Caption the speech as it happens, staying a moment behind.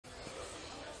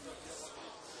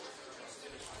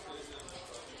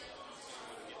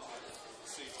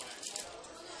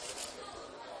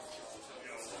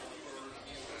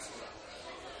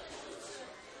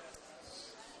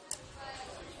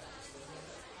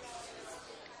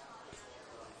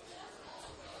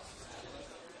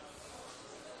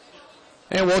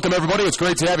And welcome, everybody. It's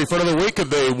great to have you for another week of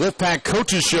the Wolfpack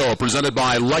Coaches Show, presented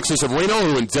by Lexus of Reno,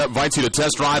 who invites you to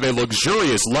test drive a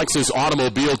luxurious Lexus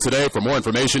automobile today. For more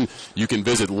information, you can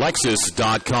visit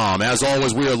Lexus.com. As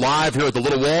always, we are live here at the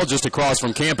Little Wall, just across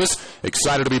from campus.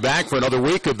 Excited to be back for another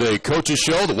week of the Coaches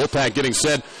Show. The Wolfpack getting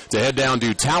set to head down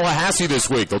to Tallahassee this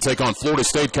week. They'll take on Florida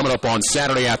State coming up on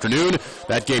Saturday afternoon.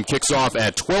 That game kicks off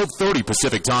at 12:30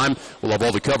 Pacific time. We'll have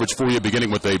all the coverage for you,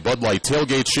 beginning with a Bud Light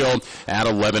tailgate show at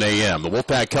 11 a.m. The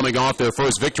Wolfpack coming off their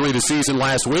first victory of the season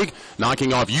last week,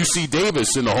 knocking off UC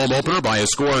Davis in the home opener by a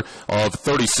score of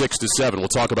 36-7. We'll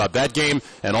talk about that game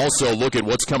and also look at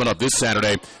what's coming up this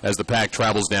Saturday as the Pack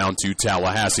travels down to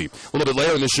Tallahassee. A little bit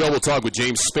later in the show, we'll talk with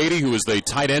James Spady, who is the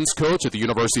tight ends coach at the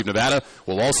University of Nevada.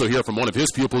 We'll also hear from one of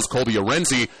his pupils, Kolby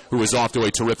Arendse, who is off to a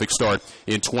terrific start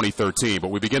in 2013. But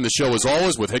we begin the show, as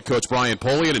always, with head coach Brian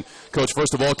Polian. And, Coach,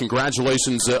 first of all,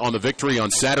 congratulations on the victory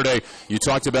on Saturday. You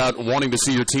talked about wanting to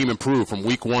see your team improve from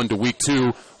week 1 to week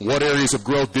 2. What areas of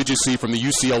growth did you see from the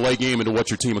UCLA game into what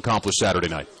your team accomplished Saturday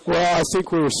night? Well, I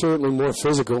think we were certainly more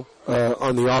physical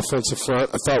on the offensive front.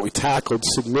 I thought we tackled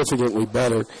significantly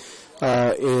better.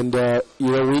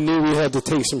 We knew we had to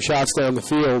take some shots down the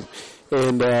field.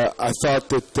 And I thought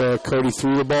that Cody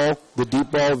threw the ball, the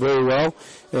deep ball, very well.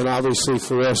 And obviously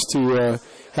for us to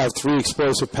have 3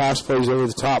 explosive pass plays over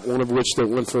the top, one of which that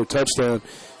went for a touchdown,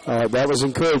 that was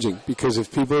encouraging. Because if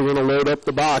people are going to load up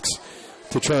the box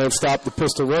to try and stop the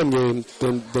pistol run game,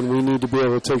 then we need to be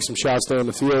able to take some shots down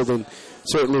the field. And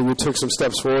certainly we took some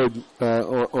steps forward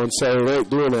on Saturday night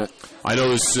doing that. I know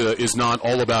this is not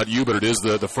all about you, but it is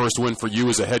the first win for you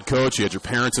as a head coach. You had your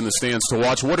parents in the stands to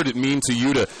watch. What did it mean to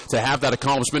you to have that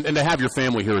accomplishment and to have your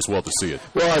family here as well to see it?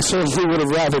 Well, I certainly would have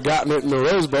rather gotten it in the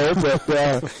Rose Bowl,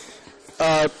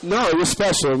 but no, it was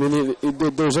special. I mean,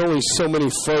 there's only so many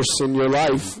firsts in your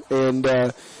life, and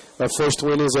my first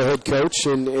win as a head coach,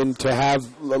 and to have,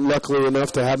 luckily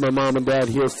enough, to have my mom and dad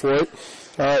here for it,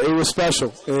 it was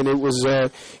special. And it was,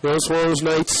 it's one of those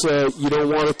nights you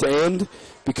don't want it to end,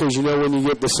 because when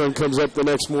you the sun comes up the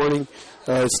next morning,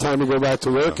 it's time to go back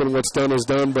to work, and what's done is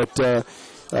done. But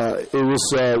it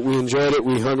was, we enjoyed it.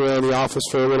 We hung around the office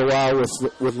for a little while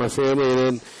with my family,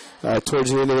 and then towards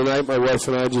the end of the night, my wife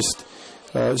and I just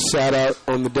sat out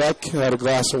on the deck, had a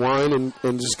glass of wine,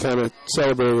 and just kind of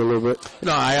celebrated a little bit.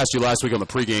 I asked you last week on the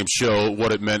pregame show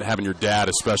what it meant having your dad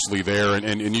especially there,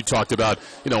 and you talked about,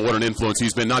 what an influence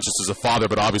he's been, not just as a father,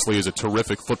 but obviously as a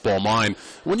terrific football mind.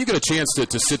 When you get a chance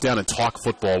to sit down and talk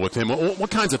football with him, what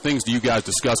kinds of things do you guys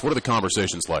discuss? What are the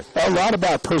conversations like? A lot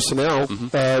about personnel,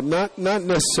 not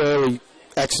necessarily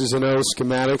X's and O's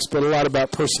schematics, but a lot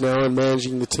about personnel and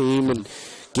managing the team and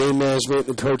game management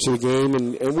and coach of the game,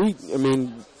 and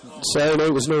Saturday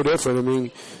night was no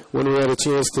different. When we had a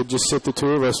chance to just sit the two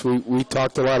of us, we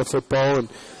talked a lot of football and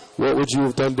what would you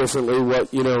have done differently,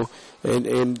 and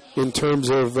in terms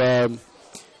of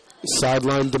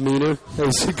sideline demeanor,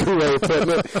 is a good way of putting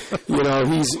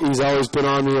it. He's always been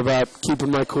on me about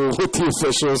keeping my cool with the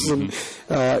officials, and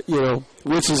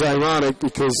which is ironic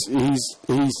because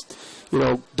he's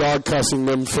dog cussing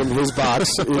them from his box,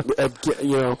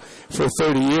 for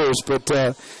 30 years. But,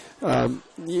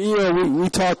 we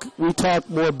talk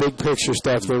more big picture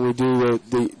stuff than we do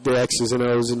the X's and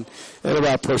O's and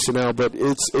about personnel. But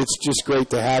it's just great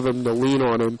to have him, to lean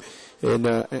on him, and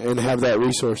have that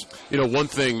resource. One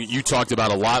thing you talked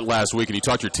about a lot last week, and you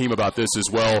talked to your team about this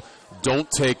as well,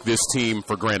 don't take this team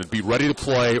for granted. Be ready to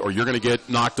play or you're going to get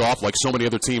knocked off like so many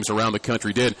other teams around the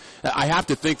country did. I have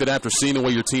to think that after seeing the way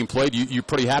your team played, you're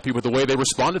pretty happy with the way they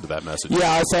responded to that message.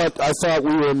 Yeah, I thought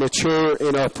we were mature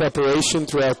in our preparation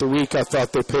throughout the week. I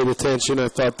thought they paid attention. I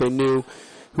thought they knew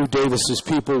who Davis's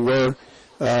people were.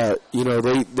 They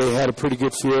had a pretty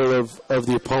good feel of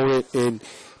the opponent, and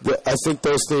I think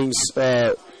those things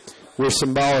were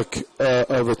symbolic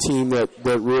of a team that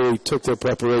really took their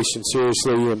preparation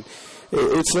seriously. And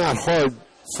it's not hard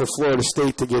for Florida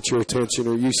State to get your attention,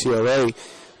 or UCLA,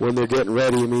 when they're getting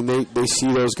ready. They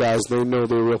see those guys. They know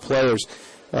they're real players.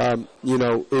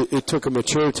 It took a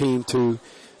mature team to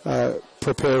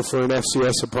prepare for an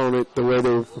FCS opponent the way they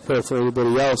were prepared for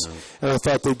anybody else, and I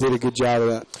thought they did a good job of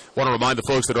that. I want to remind the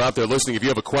folks that are out there listening, if you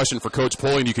have a question for Coach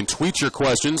Polian, you can tweet your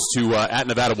questions to at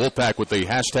Nevada Wolfpack with the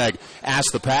hashtag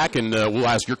 #AskThePack, and we'll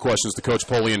ask your questions to Coach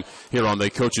Polian here on the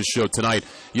Coaches Show tonight.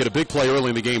 You had a big play early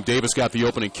in the game. Davis got the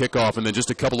opening kickoff, and then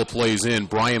just a couple of plays in,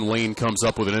 Brian Lane comes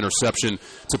up with an interception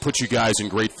to put you guys in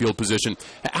great field position.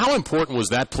 How important was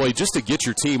that play just to get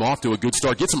your team off to a good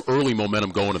start, get some early momentum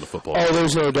going in the football? Oh,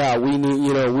 there's no doubt. We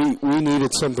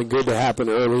needed something good to happen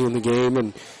early in the game,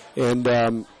 and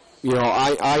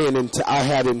I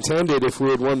had intended, if we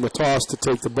had won the toss, to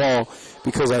take the ball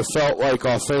because I felt like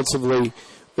offensively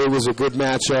it was a good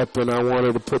matchup and I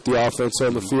wanted to put the offense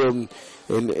on the field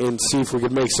and see if we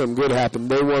could make something good happen.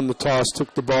 They won the toss,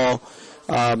 took the ball.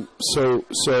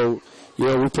 So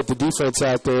we put the defense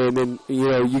out there, and then,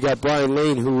 you got Brian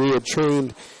Lane, who we had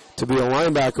trained to be a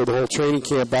linebacker the whole training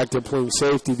camp back there playing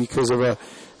safety because of a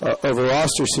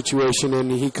roster situation,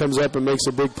 and he comes up and makes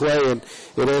a big play, and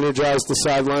it energized the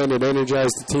sideline, it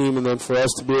energized the team, and then for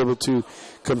us to be able to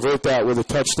convert that with a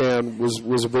touchdown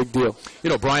was a big deal.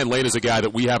 Brian Lane is a guy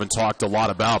that we haven't talked a lot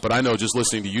about, but I know just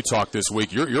listening to you talk this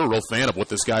week, you're a real fan of what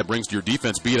this guy brings to your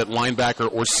defense, be it at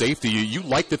linebacker or safety. You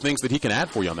like the things that he can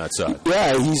add for you on that side.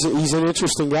 Yeah, he's an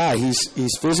interesting guy.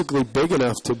 He's physically big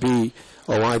enough to be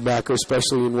a linebacker,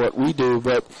 especially in what we do,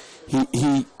 but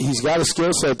he's got a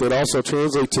skill set that also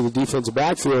translates to the defensive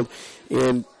backfield,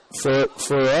 and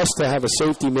for us to have a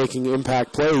safety making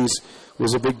impact plays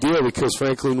was a big deal because,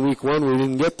 frankly, in week one we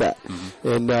didn't get that.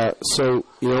 Mm-hmm. And so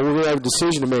we're going to have a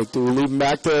decision to make. Do we leave him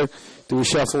back there? Do we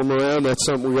shuffle him around? That's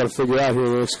something we've got to figure out here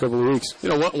in the next couple of weeks.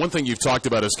 One thing you've talked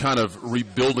about is kind of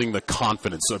rebuilding the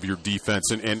confidence of your defense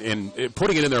and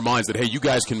putting it in their minds that, hey, you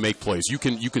guys can make plays. You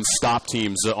can stop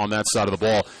teams on that side of the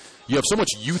ball. You have so much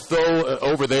youth, though,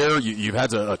 over there. You've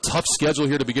had a tough schedule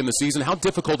here to begin the season. How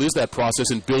difficult is that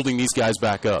process in building these guys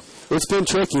back up? It's been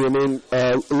tricky.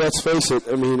 Let's face it.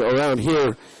 Around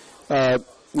here, the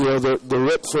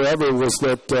rip forever was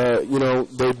that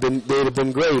they'd have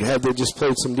been great had they just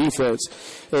played some defense,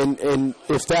 and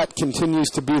if that continues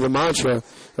to be the mantra,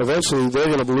 eventually they're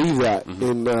going to believe that.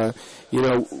 Mm-hmm.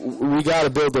 And we got to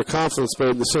build their confidence,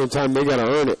 but at the same time they got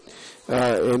to earn it.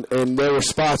 And there were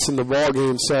spots in the ball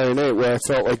game Saturday night where I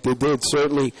felt like they did.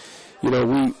 Certainly, we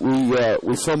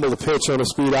fumbled a pitch on a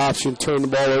speed option, turned the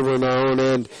ball over in our own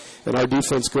end, and our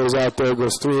defense goes out there,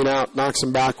 goes 3 and out, knocks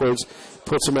them backwards,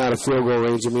 puts them out of field goal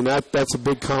range. That's a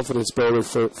big confidence builder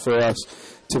for us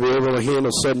to be able to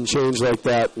handle sudden change like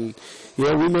that. And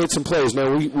we made some plays.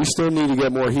 Now we still need to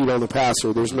get more heat on the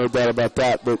passer. There's no doubt about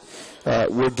that. But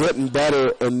we're getting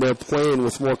better, and they're playing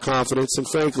with more confidence. And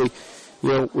frankly,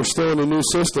 we're still in a new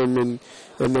system, and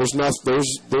there's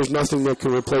nothing that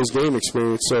can replace game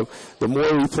experience. So the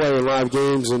more we play in live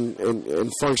games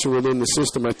and function within the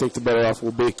system, I think the better off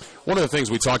we'll be. One of the things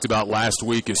we talked about last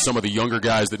week is some of the younger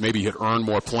guys that maybe had earned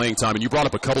more playing time, and you brought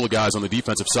up a couple of guys on the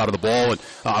defensive side of the ball, and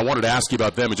I wanted to ask you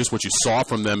about them and just what you saw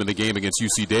from them in the game against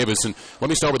UC Davis. And let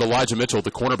me start with Elijah Mitchell at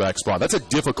the cornerback spot. That's a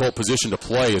difficult position to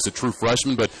play as a true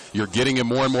freshman, but you're getting him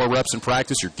more and more reps in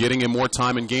practice. You're getting him more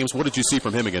time in games. What did you see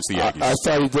from him against the Aggies? I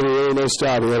thought he did a really nice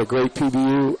job. He had a great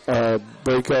PBU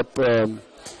breakup, in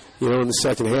the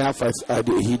second half.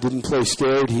 He didn't play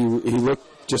scared. He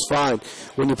looked just fine.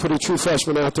 When you put a true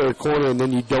freshman out there at corner and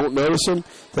then you don't notice him,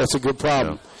 that's a good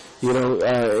problem.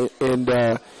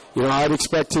 Yeah. I'd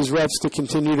expect his reps to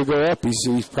continue to go up.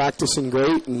 He's practicing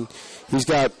great, and he's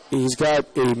got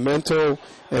a mental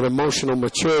and emotional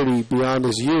maturity beyond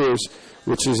his years,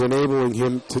 which is enabling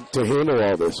him to handle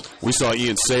all this. We saw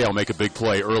Ian Sale make a big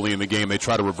play early in the game. They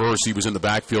tried to reverse. He was in the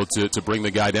backfield to bring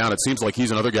the guy down. It seems like he's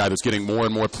another guy that's getting more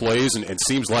and more plays, and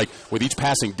seems like with each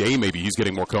passing day maybe he's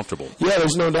getting more comfortable. Yeah,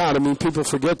 there's no doubt. People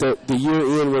forget that the year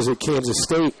Ian was at Kansas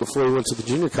State before he went to the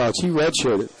junior college. He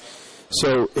redshirted.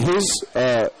 So his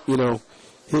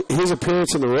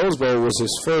appearance in the Rose Bowl was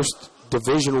his first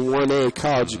Division 1A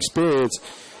college experience,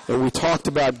 and we talked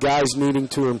about guys needing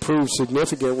to improve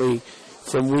significantly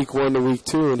from week 1 to week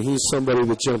 2, and he's somebody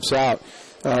that jumps out.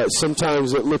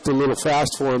 Sometimes it looked a little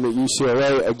fast for him at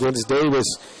UCLA. Against Davis,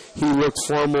 he looked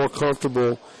far more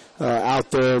comfortable out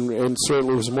there and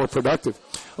certainly was more productive.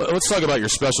 Let's talk about your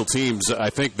special teams. I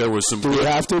think there was some good. Do we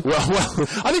have to? Well,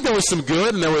 I think there was some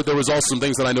good, and there was also some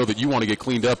things that I know that you want to get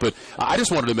cleaned up. But I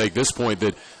just wanted to make this point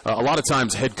that a lot of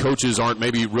times head coaches aren't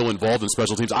maybe real involved in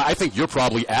special teams. I think you're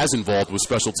probably as involved with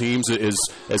special teams as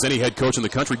any head coach in the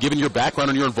country, given your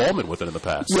background and your involvement with it in the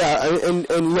past. Yeah,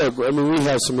 and look, we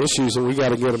have some issues, and we got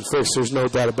to get them fixed. There's no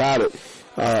doubt about it.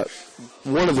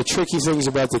 One of the tricky things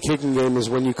about the kicking game is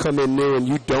when you come in new and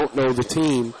you don't know the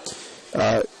team,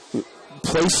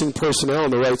 placing personnel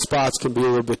in the right spots can be a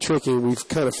little bit tricky. We've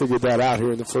kind of figured that out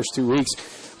here in the first 2 weeks.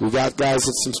 We got guys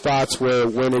at some spots where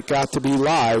when it got to be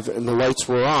live and the lights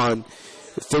were on,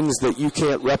 things that you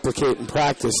can't replicate in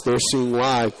practice, they're seeing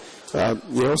live.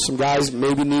 Some guys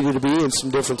maybe needed to be in some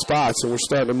different spots, and we're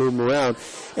starting to move them around.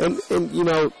 And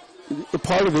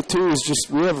part of it, too, is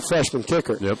just we have a freshman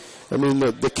kicker. Yep.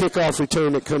 The kickoff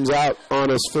return that comes out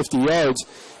on us 50 yards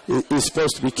is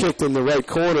supposed to be kicked in the right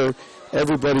corner.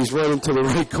 Everybody's running to the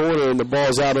right corner, and the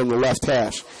ball's out on the left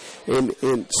hash.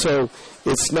 And so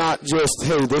it's not just,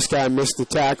 hey, this guy missed the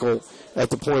tackle at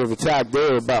the point of attack.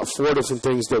 There are about 4 different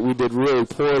things that we did really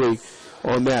poorly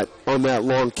on that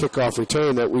long kickoff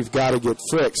return that we've got to get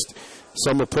fixed.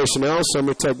 Some are personnel, some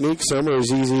are technique, some are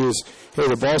as easy as, hey,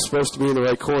 the ball's supposed to be in the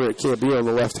right corner. It can't be on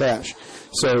the left hash.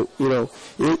 So,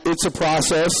 it's a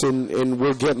process, and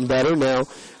we're getting better now.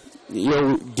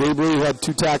 Gabriel had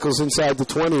 2 tackles inside the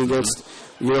 20 against,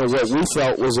 what we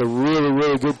felt was a really,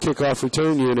 really good kickoff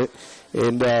return unit.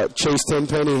 And Chase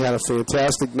Tenpenny had a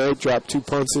fantastic night, dropped 2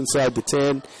 punts inside the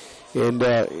 10,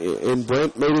 and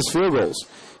Brent made his field goals.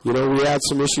 We had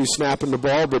some issues snapping the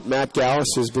ball, but Matt Gallus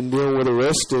has been dealing with a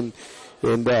wrist, and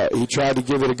he tried to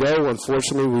give it a go.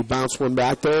 Unfortunately, we bounced one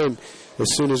back there, and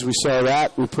as soon as we saw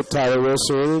that, we put Tyler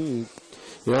Wilson in, and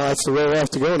that's the way we have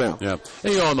to go now. Yeah.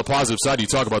 And, on the positive side, you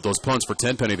talk about those punts for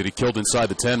Tenpenny that he killed inside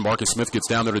the 10. Marcus Smith gets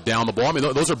down there to down the ball. I mean,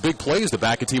 those are big plays to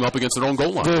back a team up against their own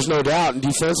goal line. There's no doubt. And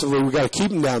defensively, we've got to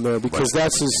keep him down there because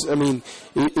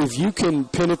if you can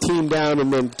pin a team down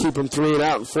and then keep them 3 and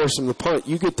out and force them to punt,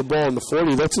 you get the ball in the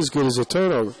 40, that's as good as a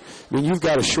turnover. I mean, you've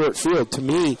got a short field. To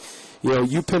me,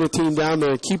 you pin a team down there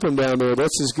and keep them down there,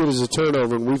 that's as good as a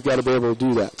turnover, and we've got to be able to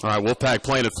do that. All right, Wolfpack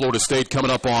playing at Florida State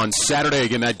coming up on Saturday.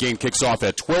 Again, that game kicks off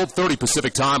at 12:30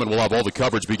 Pacific time, and we'll have all the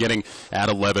coverage beginning at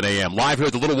 11 a.m. Live here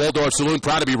at the Little Waldorf Saloon,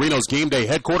 proud to be Reno's game day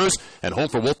headquarters and home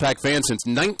for Wolfpack fans since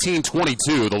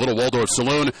 1922. The Little Waldorf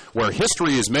Saloon, where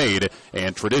history is made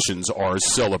and traditions are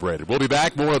celebrated. We'll be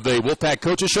back. More of the Wolfpack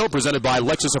Coaches Show presented by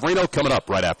Lexus of Reno coming up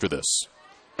right after this.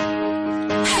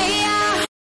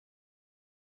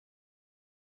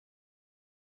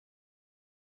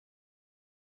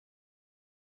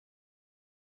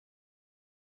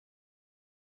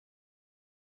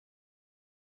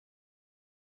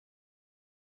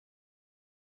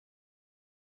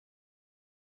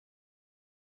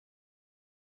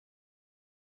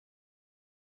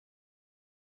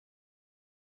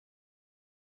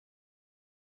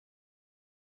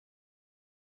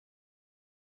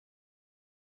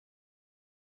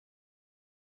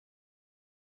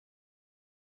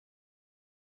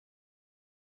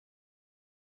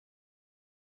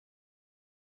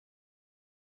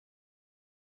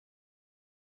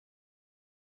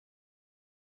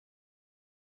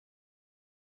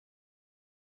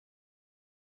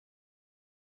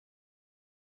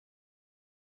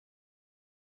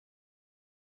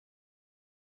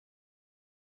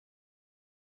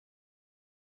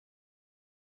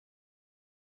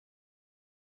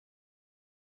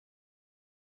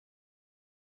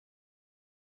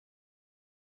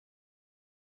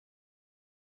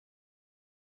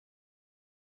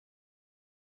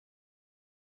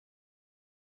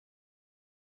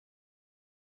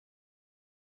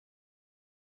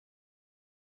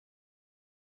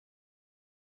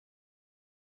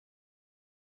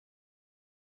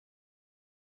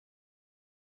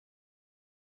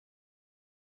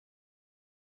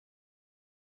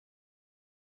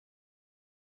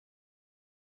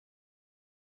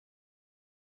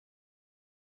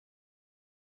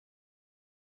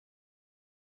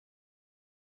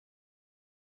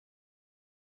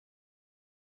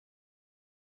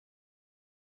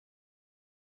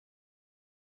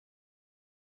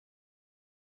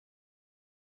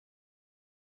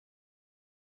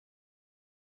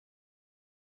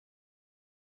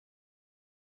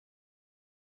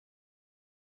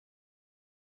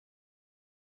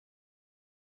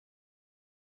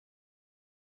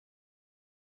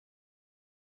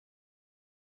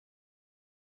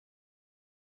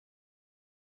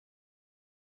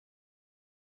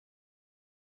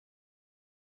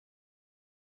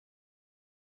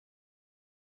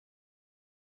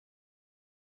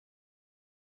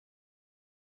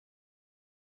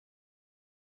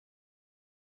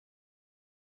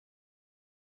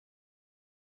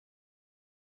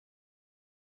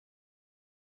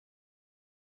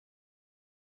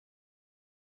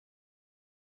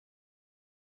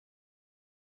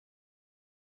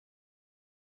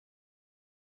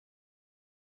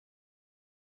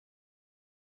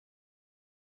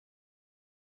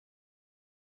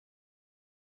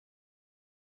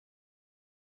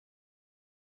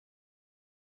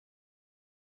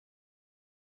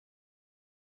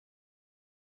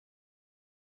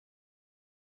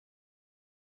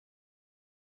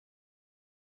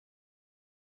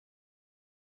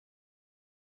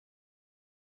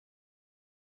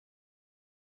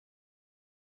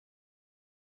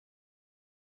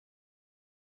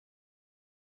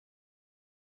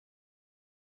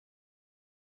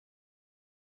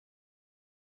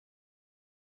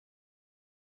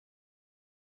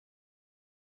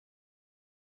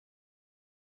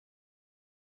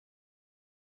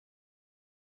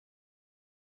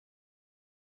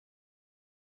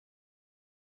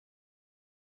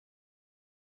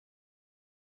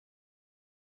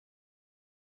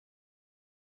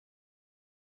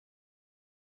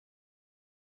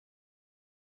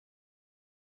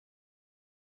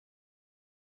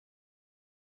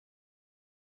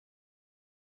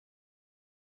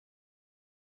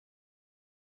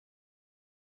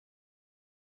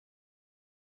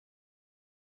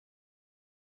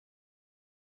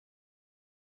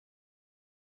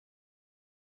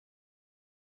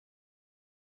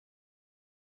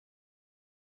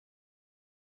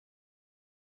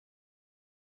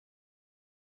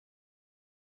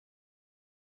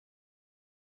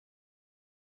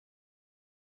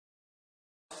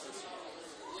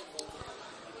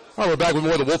 All right, we're back with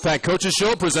more of the Wolfpack Coaches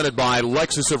Show presented by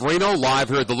Lexus of Reno. Live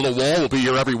here at the Little Wall. We'll be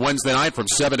here every Wednesday night from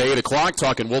 7 to 8 o'clock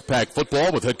talking Wolfpack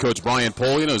football with head coach Brian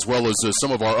Polian as well as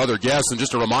some of our other guests. And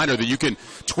just a reminder that you can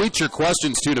tweet your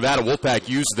questions to Nevada Wolfpack.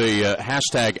 Use the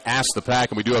hashtag #AskThePack.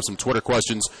 And we do have some Twitter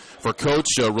questions for Coach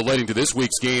relating to this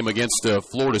week's game against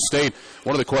Florida State.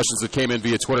 One of the questions that came in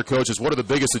via Twitter, Coach, is what are the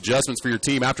biggest adjustments for your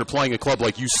team after playing a club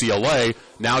like UCLA,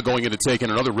 now going into taking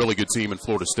another really good team in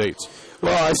Florida State?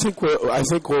 Well, I think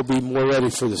we'll be more ready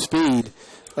for the speed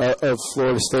of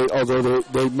Florida State, although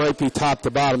they might be top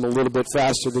to bottom a little bit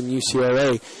faster than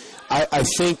UCLA. I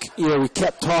think, we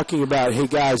kept talking about, hey,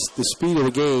 guys, the speed of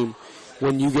the game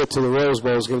when you get to the Rose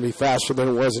Bowl is going to be faster than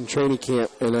it was in training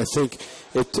camp, and I think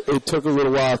it took a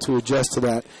little while to adjust to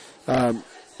that.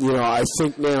 I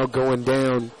think now going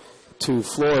down to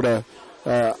Florida,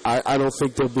 I don't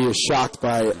think they'll be as shocked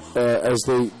by it as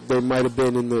they might have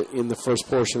been in the first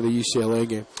portion of the UCLA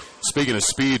game. Speaking of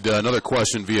speed, another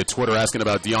question via Twitter asking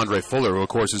about DeAndre Fuller, who, of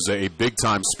course, is a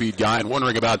big-time speed guy, and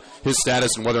wondering about his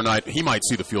status and whether or not he might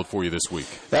see the field for you this week.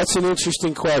 That's an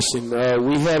interesting question.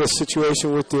 We had a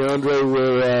situation with DeAndre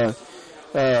where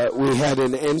we had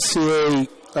an NCAA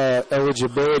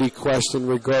eligibility question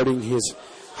regarding his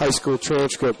high school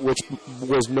transcript, which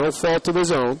was no fault of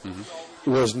his own. Mm-hmm. It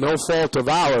was no fault of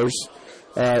ours.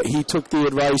 He took the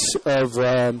advice of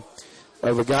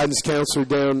a guidance counselor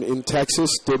down in Texas,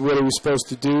 did what he was supposed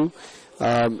to do,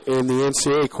 and the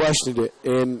NCAA questioned it.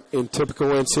 And in typical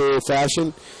NCAA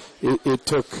fashion, it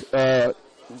took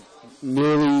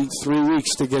nearly 3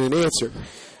 weeks to get an answer.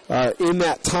 In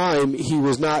that time, he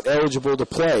was not eligible to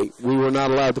play. We were not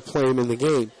allowed to play him in the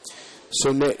game.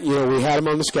 So, we had him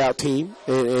on the scout team,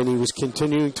 and he was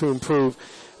continuing to improve.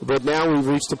 But now we've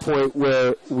reached a point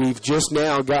where we've just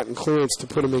now gotten clearance to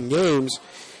put him in games,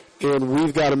 and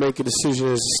we've got to make a decision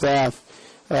as a staff,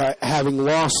 having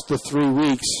lost the 3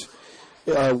 weeks,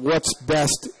 what's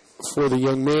best for the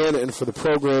young man and for the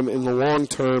program in the long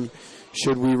term.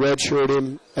 Should we redshirt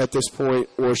him at this point,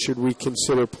 or should we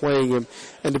consider playing him?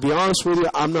 And to be honest with you,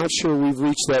 I'm not sure we've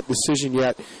reached that decision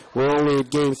yet. We're only at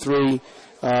Game 3.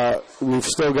 We've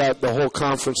still got the whole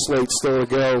conference slate still to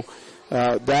go.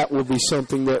 That will be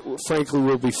something that, frankly,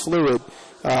 will be fluid.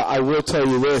 I will tell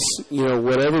you this,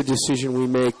 whatever decision we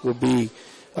make will be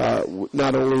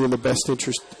not only in the best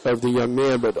interest of the young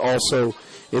man, but also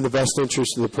in the best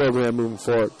interest of the program moving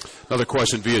forward. Another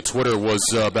question via Twitter was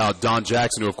about Don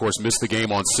Jackson, who, of course, missed the game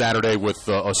on Saturday with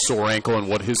a sore ankle, and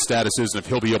what his status is, and if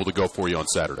he'll be able to go for you on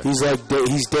Saturday. He's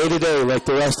day-to-day like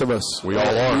the rest of us. We all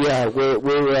are.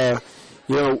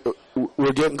 Yeah,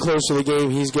 we're getting close to the game.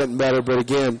 He's getting better, but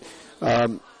again,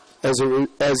 in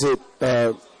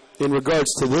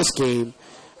regards to this game,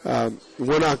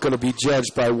 we're not going to be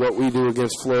judged by what we do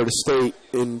against Florida State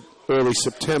in early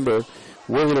September.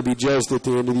 We're going to be judged at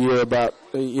the end of the year about,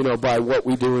 by what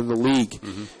we do in the league.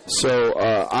 Mm-hmm. So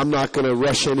I'm not going to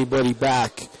rush anybody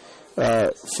back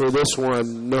for this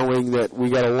one, knowing that we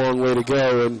got a long way to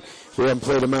go and we haven't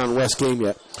played a Mountain West game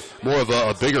yet. More of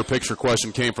a bigger picture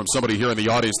question came from somebody here in the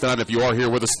audience tonight. If you are here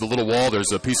with us at the Little Wall, there's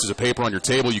pieces of paper on your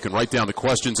table. You can write down the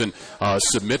questions and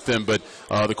submit them. But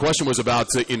the question was about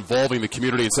involving the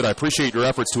community, and said, I appreciate your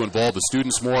efforts to involve the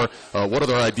students more. What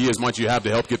other ideas might you have to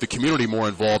help get the community more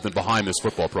involved and behind this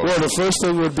football program? Well, the first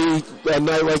thing would be a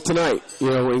night like tonight.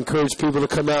 Encourage people to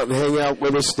come out and hang out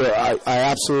with us. I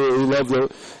absolutely love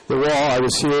the Wall. I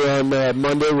was here on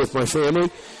Monday with my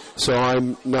family. So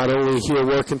I'm not only here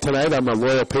working tonight, I'm a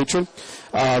loyal patron.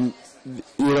 I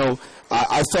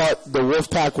thought the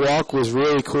Wolfpack Walk was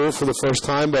really cool for the first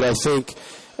time, but I think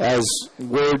as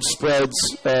word spreads,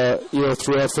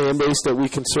 through our fan base, that we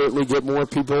can certainly get more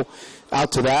people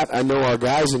out to that. I know our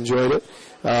guys enjoyed it.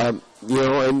 And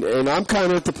I'm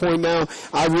kind of at the point now,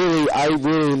 I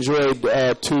really enjoyed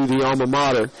to the alma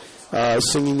mater.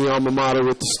 Singing the alma mater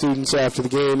with the students after the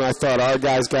game. I thought our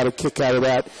guys got a kick out of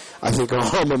that. I think our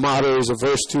alma mater is a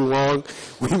verse too long.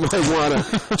 We might want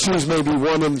to choose maybe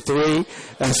 1 and 3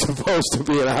 as opposed to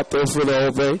being out there for the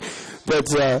whole thing. But,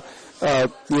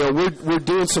 we're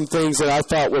doing some things that I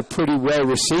thought were pretty well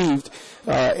received.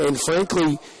 And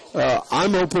frankly,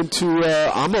 I'm open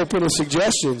to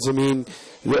suggestions. I mean,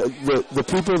 the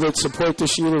people that support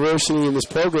this university and this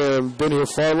program have been here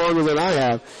far longer than I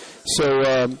have.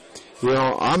 So,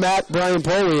 I'm at Brian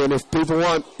Polian. If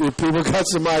people got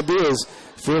some ideas,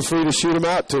 feel free to shoot them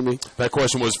out to me. That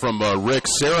question was from Rick.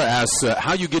 Sarah asks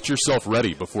how you get yourself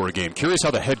ready before a game. Curious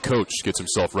how the head coach gets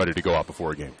himself ready to go out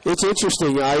before a game. It's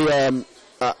interesting. I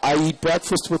eat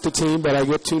breakfast with the team, but I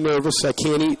get too nervous. I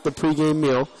can't eat the pregame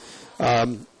meal.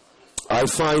 I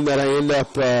find that I end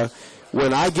up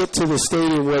when I get to the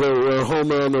stadium, whether we're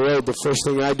home or on the road, the first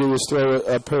thing I do is throw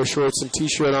a pair of shorts and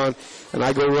T-shirt on, and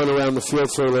I go run around the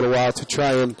field for a little while to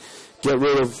try and get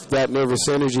rid of that nervous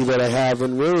energy that I have.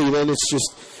 And really, then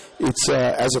it's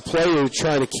as a player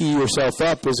trying to key yourself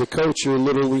up. As a coach, you're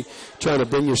literally trying to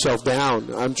bring yourself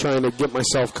down. I'm trying to get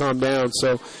myself calmed down.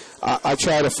 So I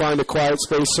try to find a quiet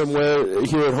space somewhere.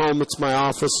 Here at home, it's my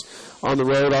office. On the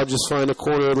road, I'll just find a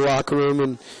corner of the locker room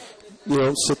and,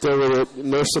 sit there with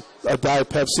nurse a Diet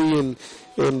Pepsi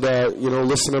and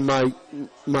listen to my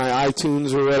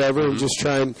iTunes or whatever, and just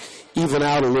try and even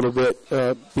out a little bit,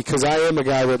 because I am a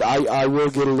guy that I will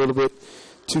get a little bit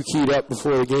too keyed up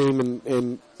before the game,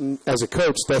 and as a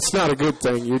coach, that's not a good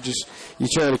thing. You're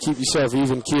trying to keep yourself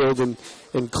even keeled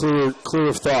and clear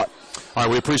of thought. All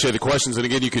right, we appreciate the questions. And,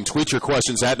 again, you can tweet your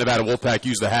questions at Nevada Wolfpack.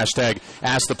 Use the hashtag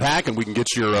 #AskThePack, and we can get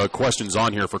your questions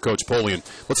on here for Coach Polian.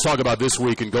 Let's talk about this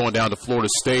week and going down to Florida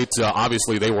State.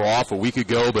 Obviously, they were off a week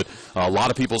ago, but a lot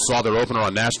of people saw their opener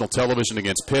on national television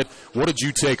against Pitt. What did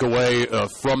you take away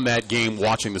from that game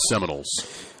watching the Seminoles?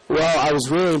 Well, I was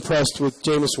really impressed with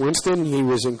Jameis Winston. He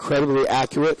was incredibly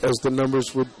accurate, as the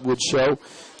numbers would show.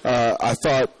 I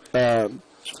thought, for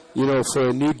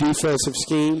a new defensive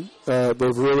scheme,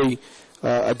 they've really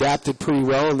adapted pretty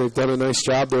well, and they've done a nice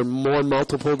job. They're more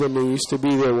multiple than they used to be.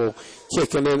 They will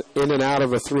kick in and out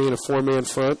of a 3- and 4-man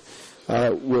front,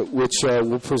 which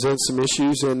will present some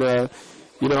issues. And, I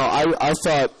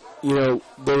thought,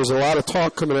 there was a lot of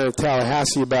talk coming out of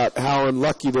Tallahassee about how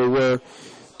unlucky they were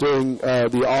during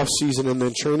the off-season and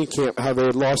then training camp, how they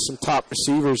had lost some top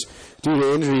receivers due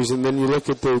to injuries. And then you look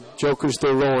at the jokers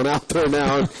they're rolling out there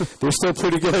now, and they're still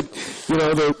pretty good.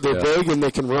 They're big and they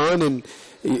can run, and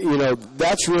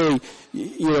that's really,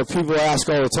 people ask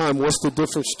all the time, what's the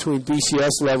difference between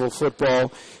BCS level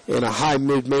football and a high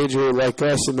mid-major like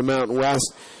us in the Mountain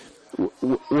West?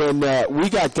 When we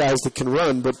got guys that can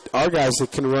run, but our guys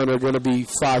that can run are going to be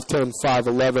 5'10",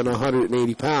 5'11",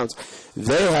 180 pounds.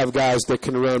 They have guys that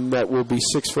can run that will be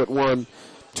 6'1",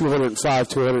 205,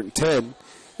 210,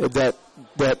 that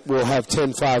will have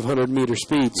 10, 500-meter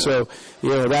speed. So,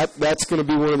 that's going to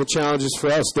be one of the challenges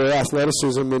for us, their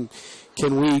athleticism, and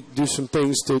can we do some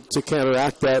things to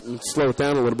counteract that and slow it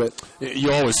down a little bit? You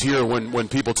always hear when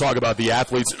people talk about the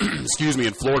athletes,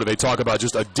 in Florida, they talk about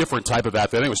just a different type of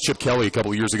athlete. I think it was Chip Kelly a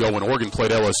couple of years ago when Oregon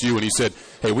played LSU, and he said,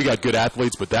 hey, we got good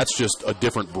athletes, but that's just a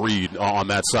different breed on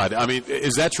that side. I mean,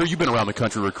 is that true? You've been around the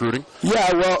country recruiting.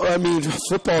 Yeah, well,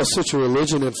 football is such a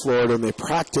religion in Florida, and they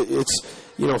practice. It's,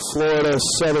 Florida,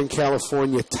 Southern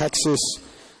California, Texas,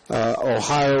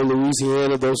 Ohio,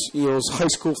 Louisiana, those high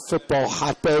school football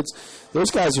hotbeds. Those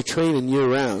guys are training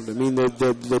year-round. I mean, the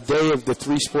day of the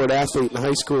three-sport athlete in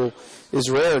high school is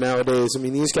rare nowadays. I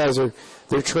mean, these guys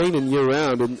they're training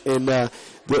year-round, and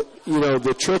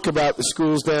the trick about the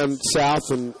schools down south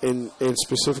and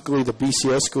specifically the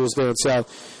BCS schools down south,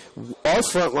 our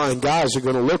frontline guys are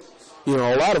going to look. A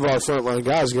lot of our frontline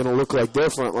guys are going to look like their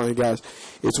frontline guys.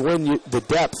 It's when the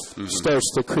depth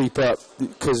starts to creep up,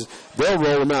 because they'll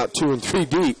roll them out 2 and 3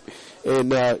 deep,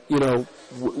 and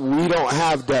we don't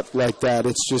have depth like that.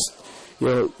 It's just,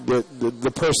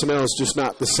 the personnel is just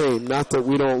not the same. Not that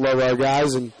we don't love our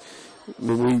guys, and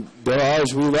they're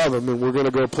ours, we love them, and we're going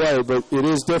to go play, but it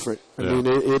is different. I mean,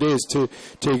 it is. To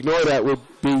ignore that would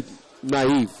be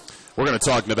naive. We're going to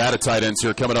talk Nevada tight ends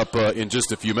here coming up in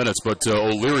just a few minutes, but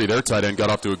O'Leary, their tight end, got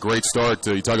off to a great start.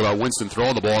 You talk about Winston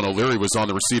throwing the ball, and O'Leary was on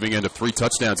the receiving end of 3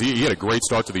 touchdowns. He had a great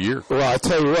start to the year. Well, I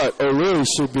tell you what, O'Leary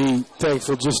should be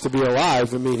thankful just to be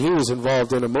alive. I mean, he was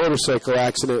involved in a motorcycle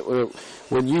accident.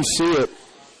 When you see it,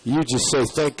 you just say,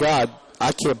 thank God.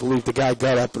 I can't believe the guy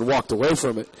got up and walked away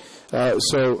from it.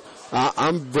 So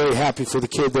I'm very happy for the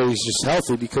kid that he's just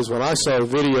healthy, because when I saw the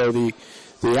video,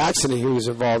 the accident he was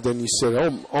involved in, you said,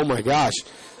 oh my gosh.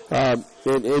 And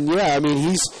yeah, I mean,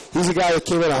 he's a guy that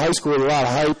came out of high school with a lot of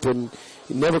hype, and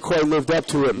he never quite lived up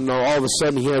to it. And all of a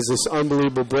sudden he has this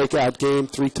unbelievable breakout game,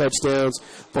 3 touchdowns,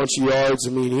 bunch of yards.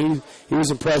 I mean, he was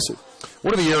impressive.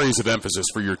 What are the areas of emphasis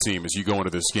for your team as you go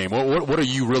into this game? What are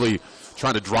you really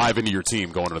trying to drive into your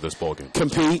team going into this bowl game?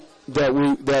 Compete,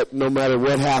 that no matter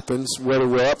what happens, whether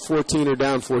we're up 14 or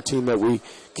down 14, that we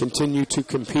continue to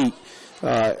compete.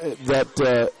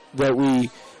 That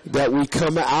we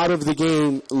come out of the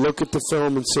game, look at the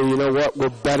film, and say, you know what, we're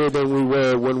better than we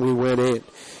were when we went in.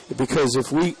 Because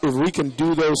if we can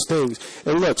do those things,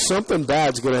 and look, something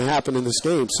bad's going to happen in this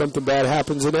game. Something bad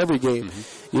happens in every game.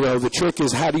 Mm-hmm. The trick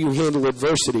is, how do you handle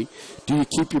adversity? Do you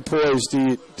keep your poise?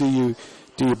 Do you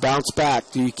bounce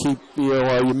back? Do you keep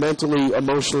are you mentally,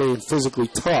 emotionally, and physically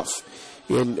tough?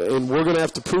 And we're going to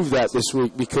have to prove that this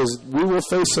week, because we will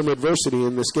face some adversity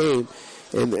in this game.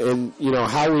 and you know,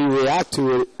 how we react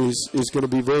to it is going to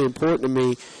be very important to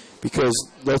me, because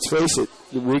let's face it,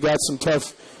 we got some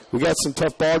tough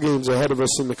ball games ahead of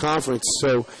us in the conference.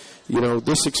 So, you know,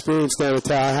 this experience down at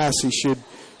Tallahassee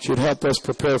should help us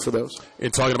prepare for those. In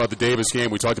talking about the Davis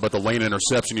game, we talked about the lane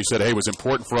interception. You said, hey, it was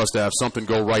important for us to have something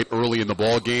go right early in the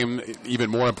ball game. Even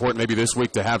more important maybe this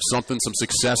week to have some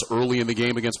success early in the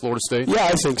game against Florida State? Yeah,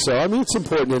 I think so. I mean, it's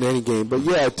important in any game. But,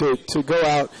 yeah, to go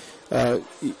out,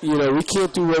 you know, we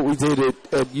can't do what we did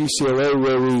at UCLA,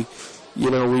 where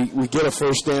we get a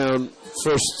first down,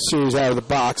 first series out of the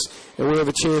box, and we have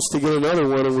a chance to get another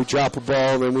one, and we drop a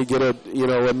ball, and then we get a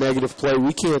negative play.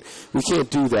 We can't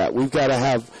do that. We've got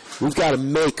to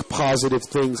make positive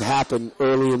things happen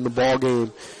early in the ball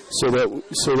game, so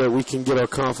that we can get our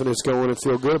confidence going and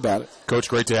feel good about it. Coach,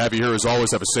 great to have you here as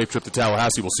always. Have a safe trip to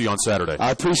Tallahassee. We'll see you on Saturday.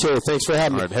 I appreciate it. Thanks for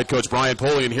having me. All right, Head Coach Brian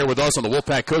Polian here with us on the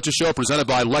Wolfpack Coaches Show, presented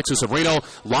by Lexus of Reno,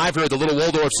 live here at the Little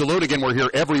Waldorf Saloon. Again, we're here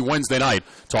every Wednesday night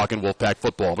talking Wolfpack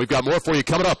football. We've got more for you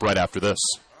coming up right after this.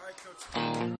 All right,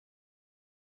 Coach.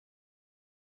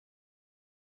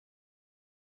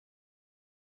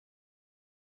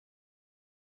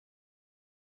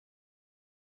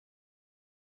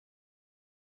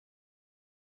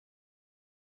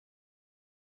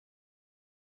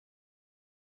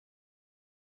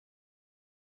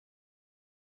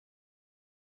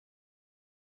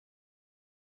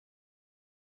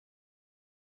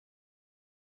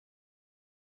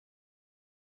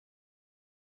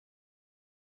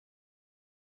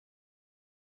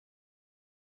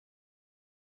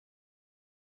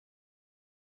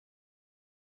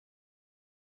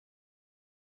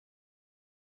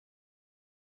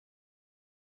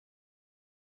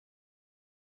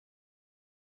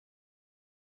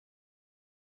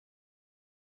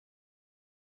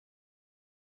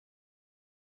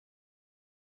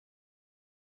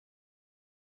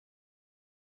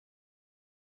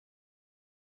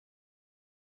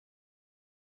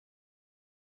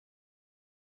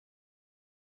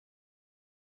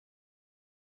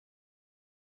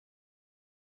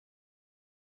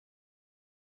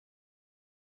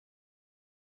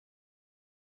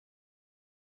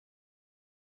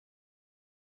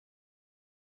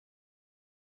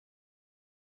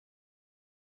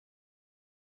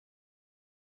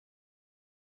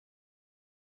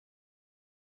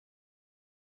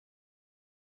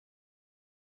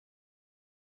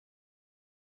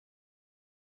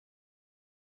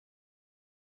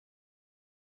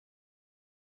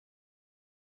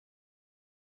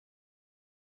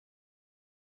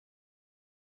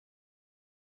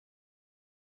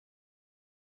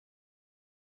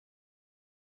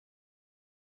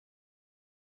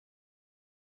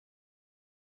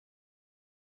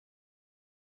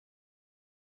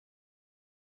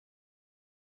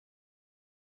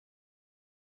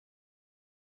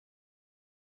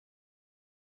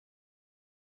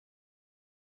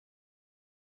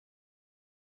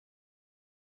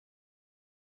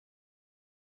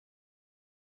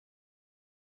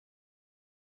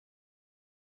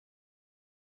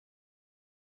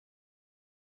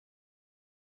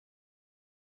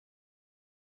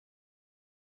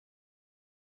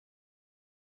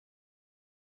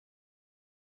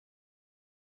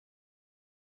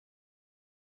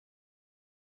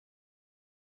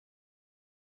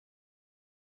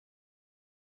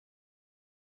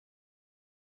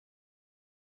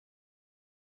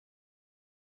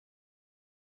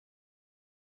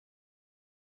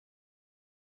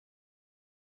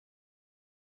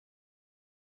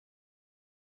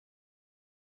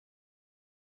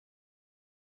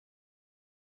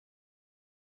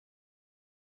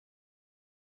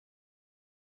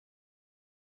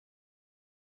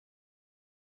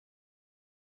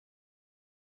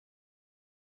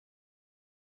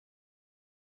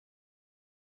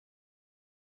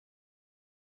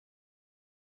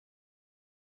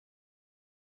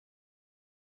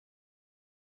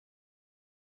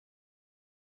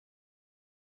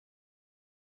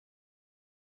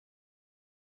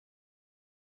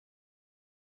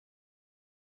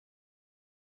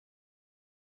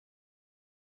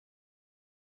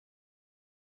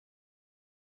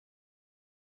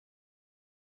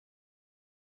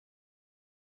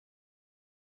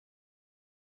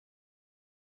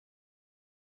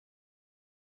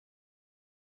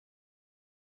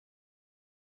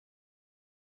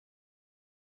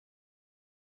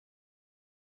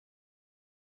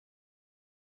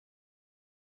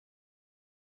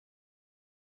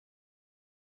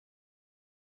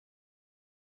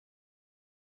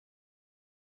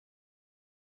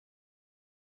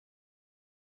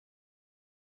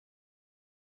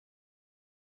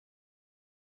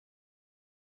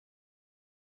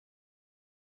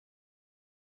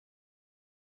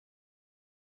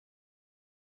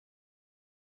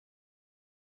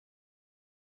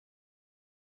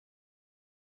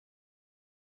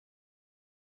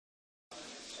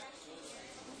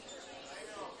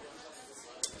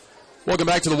 Welcome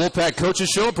back to the Wolfpack Coaches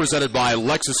Show, presented by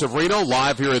Lexus of Reno,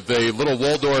 live here at the Little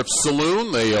Waldorf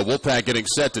Saloon. The Wolfpack getting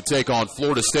set to take on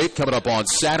Florida State coming up on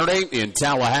Saturday in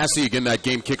Tallahassee. Again, that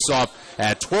game kicks off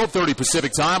at 12:30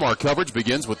 Pacific time. Our coverage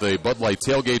begins with the Bud Light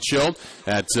Tailgate Show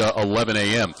at 11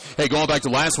 a.m. Hey, going back to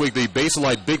last week, the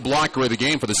Baselite big blocker of the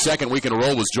game for the second week in a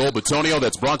row was Joel Batonio.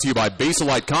 That's brought to you by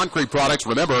Baselite Concrete Products.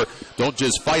 Remember, don't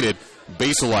just fight it.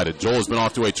 Baselite. Joel has been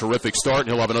off to a terrific start, and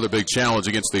he'll have another big challenge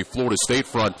against the Florida State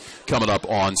front coming up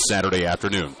on Saturday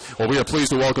afternoon. Well, we are pleased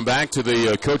to welcome back to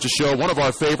the Coaches Show one of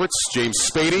our favorites, James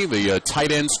Spady, the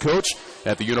tight ends coach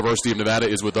at the University of Nevada,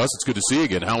 is with us. It's good to see you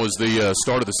again. How has the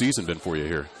start of the season been for you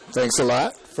here? Thanks a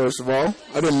lot, first of all.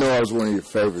 I didn't know I was one of your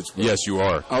favorites. Yes, you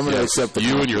are. I'm going to accept the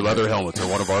You and your leather helmets are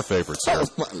one of our favorites. Oh,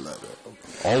 my leather.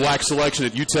 All-wax selection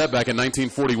at UTEP back in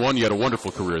 1941. You had a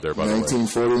wonderful career there, by the way.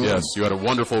 1941? Yes, you had a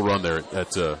wonderful run there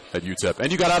at UTEP.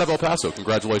 And you got out of El Paso.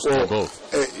 Congratulations on both.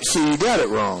 See, you got it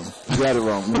wrong.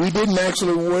 We didn't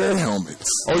actually wear helmets.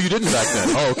 Oh, you didn't back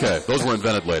then? Oh, okay. Those were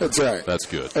invented later. That's right. That's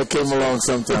good. That came along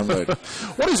sometime later.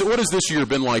 What has this year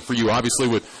been like for you? Obviously,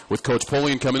 with Coach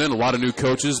Polian coming in, a lot of new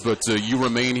coaches, but you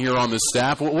remain here on this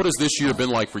staff. What has this year been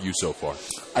like for you so far?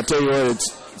 I tell you what,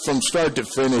 from start to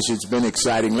finish, it's been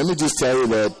exciting. Let me just tell you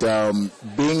that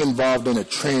being involved in a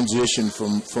transition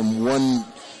from one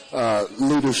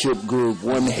leadership group,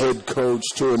 one head coach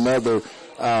to another,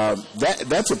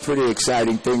 that's a pretty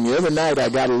exciting thing. The other night I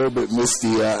got a little bit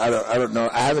misty. I don't know.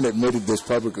 I haven't admitted this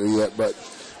publicly yet, but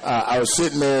I was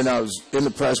sitting there and I was in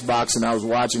the press box and I was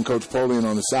watching Coach Polian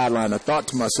on the sideline. I thought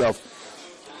to myself,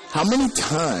 how many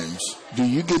times do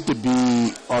you get to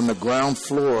be on the ground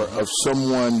floor of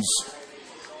someone's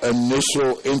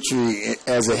initial entry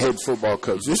as a head football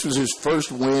coach? This was his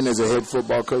first win as a head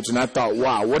football coach, and I thought,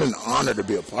 wow, what an honor to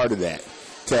be a part of that,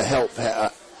 to help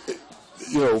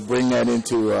bring that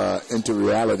into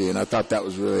reality, and I thought that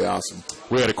was really awesome.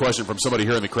 We had a question from somebody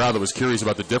here in the crowd that was curious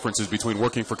about the differences between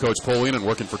working for Coach Polian and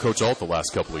working for Coach Alt the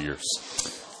last couple of years.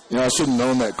 You know, I should have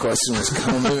known that question was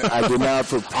coming. I did not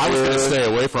prepare. I was going to stay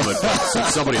away from it, but since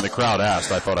somebody in the crowd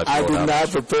asked, I thought I'd throw it out. I did not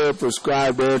prepare a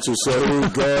prescribed answer, so here we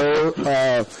go.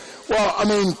 Well, I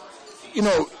mean, you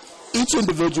know, each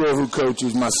individual who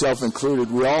coaches, myself included,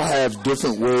 we all have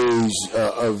different ways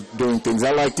of doing things.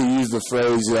 I like to use the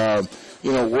phrase,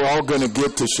 we're all going to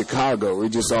get to Chicago. We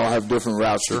just all have different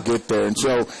routes to get there. And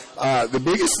so the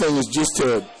biggest thing is just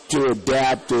to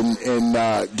adapt and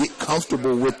get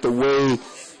comfortable with the way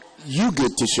you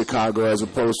get to Chicago as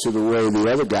opposed to the way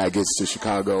the other guy gets to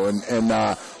Chicago. And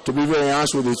to be very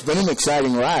honest with you, it's been an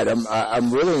exciting ride.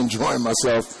 I'm really enjoying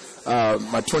myself,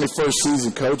 my 21st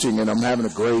season coaching, and I'm having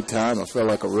a great time. I feel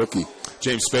like a rookie.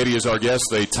 James Spady is our guest,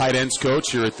 the tight ends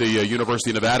coach here at the University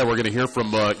of Nevada. We're going to hear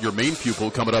from your main pupil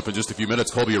coming up in just a few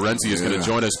minutes. Kolby Arendse is going to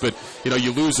join us. But,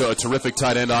 you lose a terrific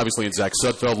tight end, obviously, in Zach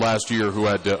Sudfeld last year, who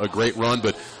had a great run.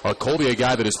 But Kolby, a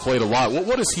guy that has played a lot.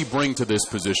 What does he bring to this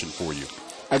position for you?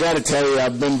 I got to tell you,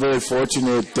 I've been very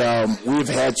fortunate. We've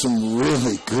had some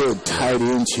really good tight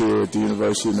ends here at the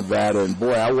University of Nevada. And,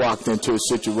 boy, I walked into a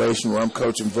situation where I'm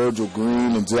coaching Virgil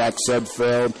Green and Zach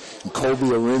Sudfeld and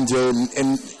Kolby Arendse.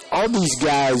 And all these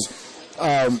guys,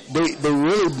 they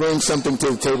really bring something to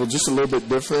the table just a little bit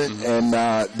different. Mm-hmm.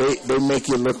 And they make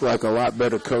you look like a lot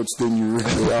better coach than you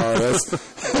really are.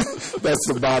 That's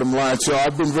the bottom line. So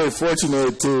I've been very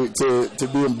fortunate to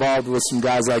be involved with some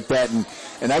guys like that.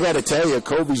 And I got to tell you,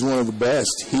 Kolby's one of the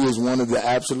best. He is one of the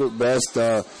absolute best.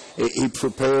 He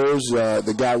prepares.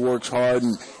 The guy works hard,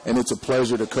 and it's a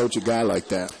pleasure to coach a guy like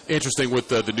that. Interesting with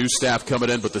the new staff coming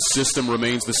in, but the system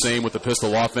remains the same with the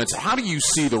pistol offense. How do you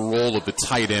see the role of the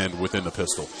tight end within the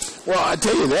pistol? Well, I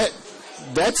tell you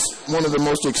that's one of the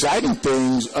most exciting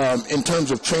things in terms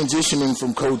of transitioning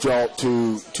from Coach Alt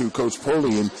to Coach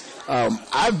Polian.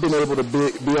 I've been able to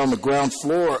be on the ground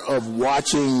floor of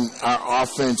watching our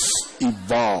offense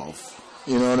evolve.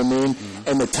 You know what I mean? Mm-hmm.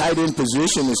 And the tight end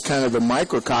position is kind of the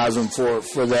microcosm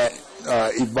for that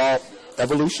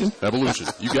evolution. Evolution.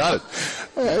 You got it.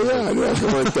 Yeah, I have to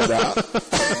work that out.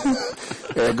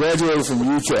 I graduated from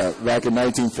UTEP back in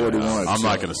 1941. I'm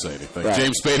not going to say anything. Right.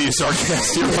 James Spady is our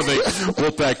guest here on the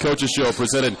Wolfpack Coaches Show,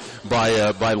 presented by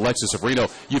Lexus of Reno.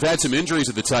 You've had some injuries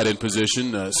at the tight end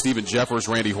position. Stephen Jeffers,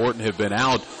 Randy Horton have been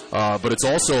out, but it's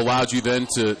also allowed you then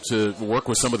to work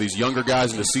with some of these younger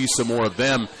guys and to see some more of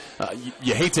them.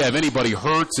 You hate to have anybody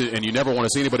hurt, and you never want to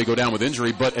see anybody go down with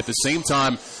injury, but at the same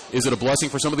time, is it a blessing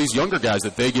for some of these younger guys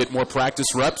that they get more practice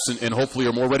reps and hopefully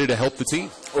are more ready to help the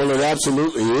team? Well, it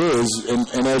absolutely is,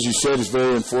 and as you said, it's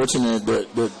very unfortunate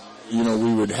that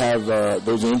we would have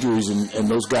those injuries and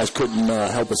those guys couldn't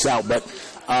help us out. But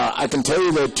I can tell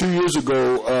you that 2 years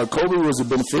ago, Kolby was a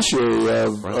beneficiary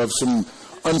of some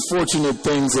unfortunate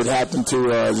things that happened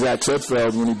to Zach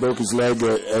Sutfeld when he broke his leg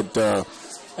at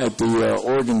the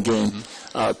Oregon game.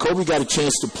 Kolby got a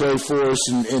chance to play for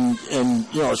us, and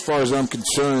you know, as far as I'm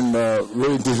concerned,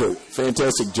 really did a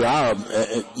fantastic job.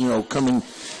 You know, coming,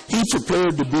 he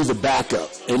prepared to be the backup,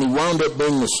 and he wound up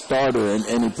being the starter,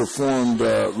 and he performed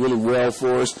really well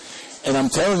for us. And I'm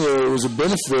telling you, it was a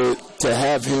benefit to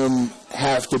have him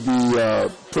have to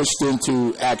be pushed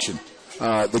into action.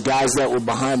 The guys that were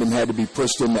behind him had to be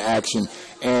pushed into action,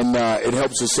 and it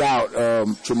helps us out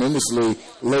tremendously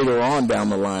later on down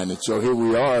the line. And so here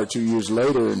we are 2 years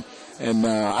later, and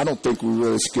I don't think we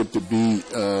really skipped a beat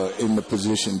in the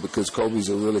position because Kolby's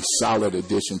a really solid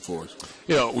addition for us.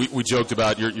 You know, we joked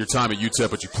about your time at UTEP,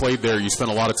 but you played there. You spent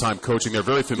a lot of time coaching there,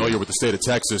 very familiar with the state of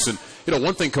Texas. And, you know,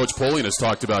 one thing Coach Polian has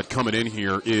talked about coming in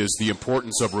here is the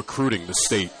importance of recruiting the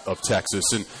state of Texas.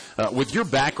 And with your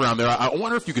background there, I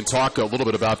wonder if you can talk a little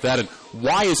bit about that and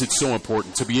why is it so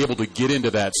important to be able to get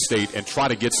into that state and try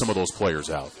to get some of those players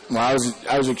out? Well,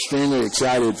 I was extremely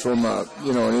excited from an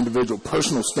individual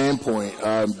personal standpoint,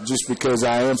 just because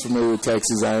I am familiar with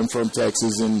Texas. I am from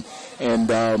Texas and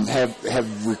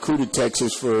have recruited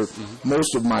Texas for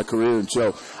most of my career. And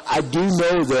so I do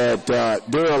know that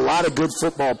there are a lot of good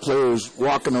football players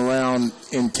walking around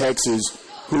in Texas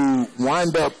who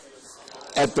wind up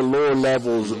at the lower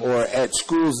levels or at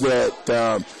schools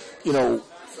that,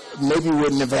 maybe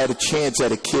wouldn't have had a chance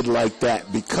at a kid like that.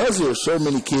 Because there are so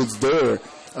many kids there,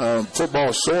 football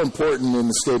is so important in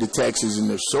the state of Texas, and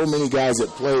there's so many guys that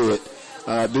play it.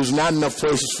 There's not enough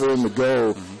places for them to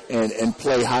go and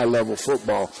play high-level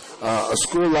football. A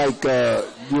school like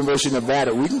University of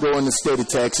Nevada, we can go in the state of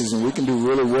Texas and we can do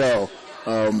really well,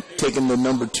 taking the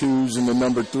number 2s and the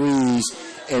number 3s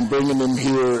and bringing them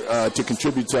here to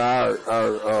contribute to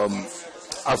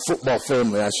our football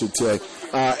family, I should say.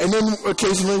 And then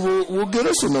occasionally we'll get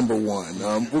us a number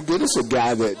 1. We'll get us a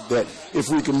guy that if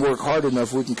we can work hard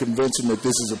enough, we can convince them that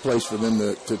this is a place for them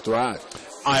to thrive.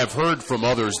 I have heard from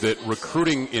others that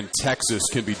recruiting in Texas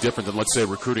can be different than, let's say,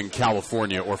 recruiting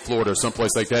California or Florida or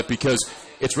someplace like that because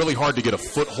it's really hard to get a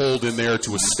foothold in there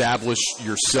to establish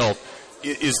yourself.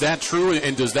 Is that true,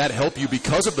 and does that help you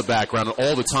because of the background and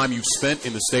all the time you've spent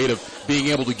in the state of being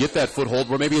able to get that foothold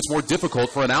where maybe it's more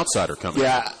difficult for an outsider coming in?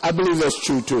 Yeah, I believe that's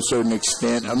true to a certain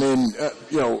extent. I mean,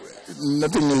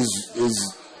 nothing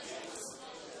is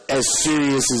as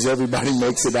serious as everybody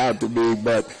makes it out to be,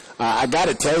 but I got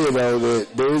to tell you, though,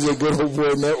 that there is a good old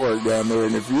boy network down there,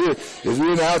 and if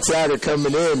you're an outsider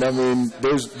coming in, I mean,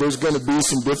 there's going to be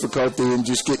some difficulty in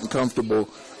just getting comfortable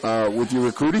with your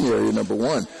recruiting area, number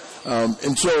 1.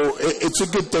 And so it's a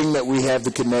good thing that we have the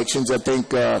connections. I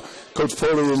think Coach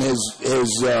Polian has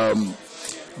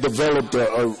developed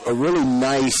a really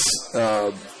nice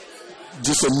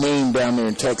just a name down there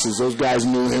in Texas. Those guys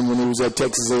knew him when he was at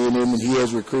Texas A&M, and he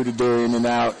has recruited there in and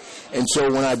out. And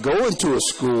so when I go into a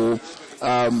school,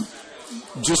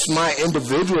 just my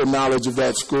individual knowledge of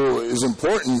that school is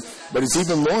important, but it's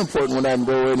even more important when I can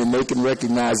go in and they can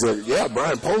recognize that, yeah,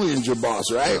 Brian Polian's your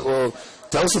boss, right? Yeah. Well,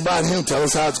 tell us about him. Tell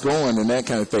us how it's going and that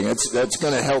kind of thing. That's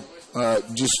going to help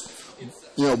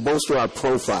bolster our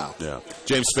profile. Yeah.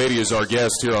 James Spady is our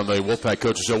guest here on the Wolfpack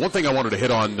Coaches Show. One thing I wanted to hit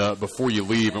on before you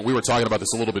leave, and we were talking about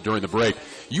this a little bit during the break,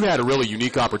 you had a really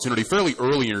unique opportunity fairly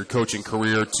early in your coaching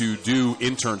career to do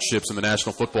internships in the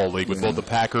National Football League with both the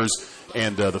Packers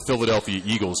and the Philadelphia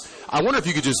Eagles. I wonder if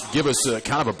you could just give us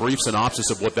kind of a brief synopsis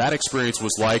of what that experience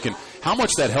was like and how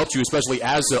much that helped you, especially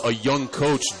as a young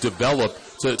coach, develop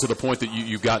to the point that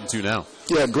you've gotten to now.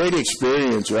 Yeah, great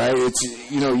experience, right?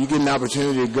 It's, you get an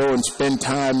opportunity to go and spend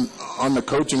time on the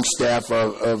coaching staff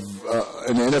of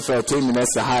an NFL team, and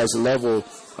that's the highest level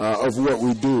of what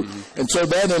we do. And so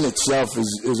that in itself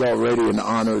is already an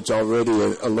honor. It's already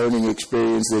a learning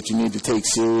experience that you need to take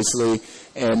seriously.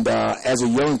 And as a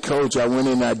young coach, I went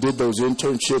in and I did those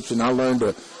internships, and I learned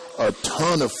a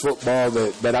ton of football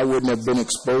that I wouldn't have been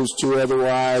exposed to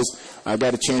otherwise. I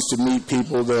got a chance to meet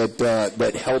people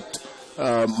that helped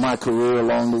my career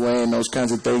along the way and those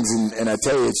kinds of things. And I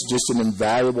tell you, it's just an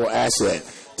invaluable asset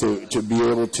to be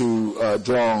able to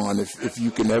draw on. If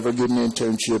you can ever get an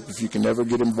internship, if you can ever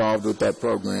get involved with that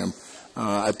program,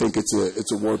 I think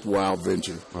it's a worthwhile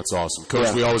venture. That's awesome.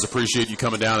 Coach, we always appreciate you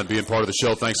coming down and being part of the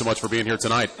show. Thanks so much for being here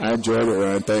tonight. I enjoyed it,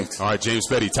 Ryan. Thanks. All right, James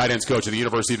Spady, tight ends coach at the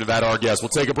University of Nevada, our guest. We'll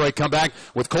take a break, come back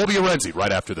with Kolby Arendse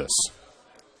right after this.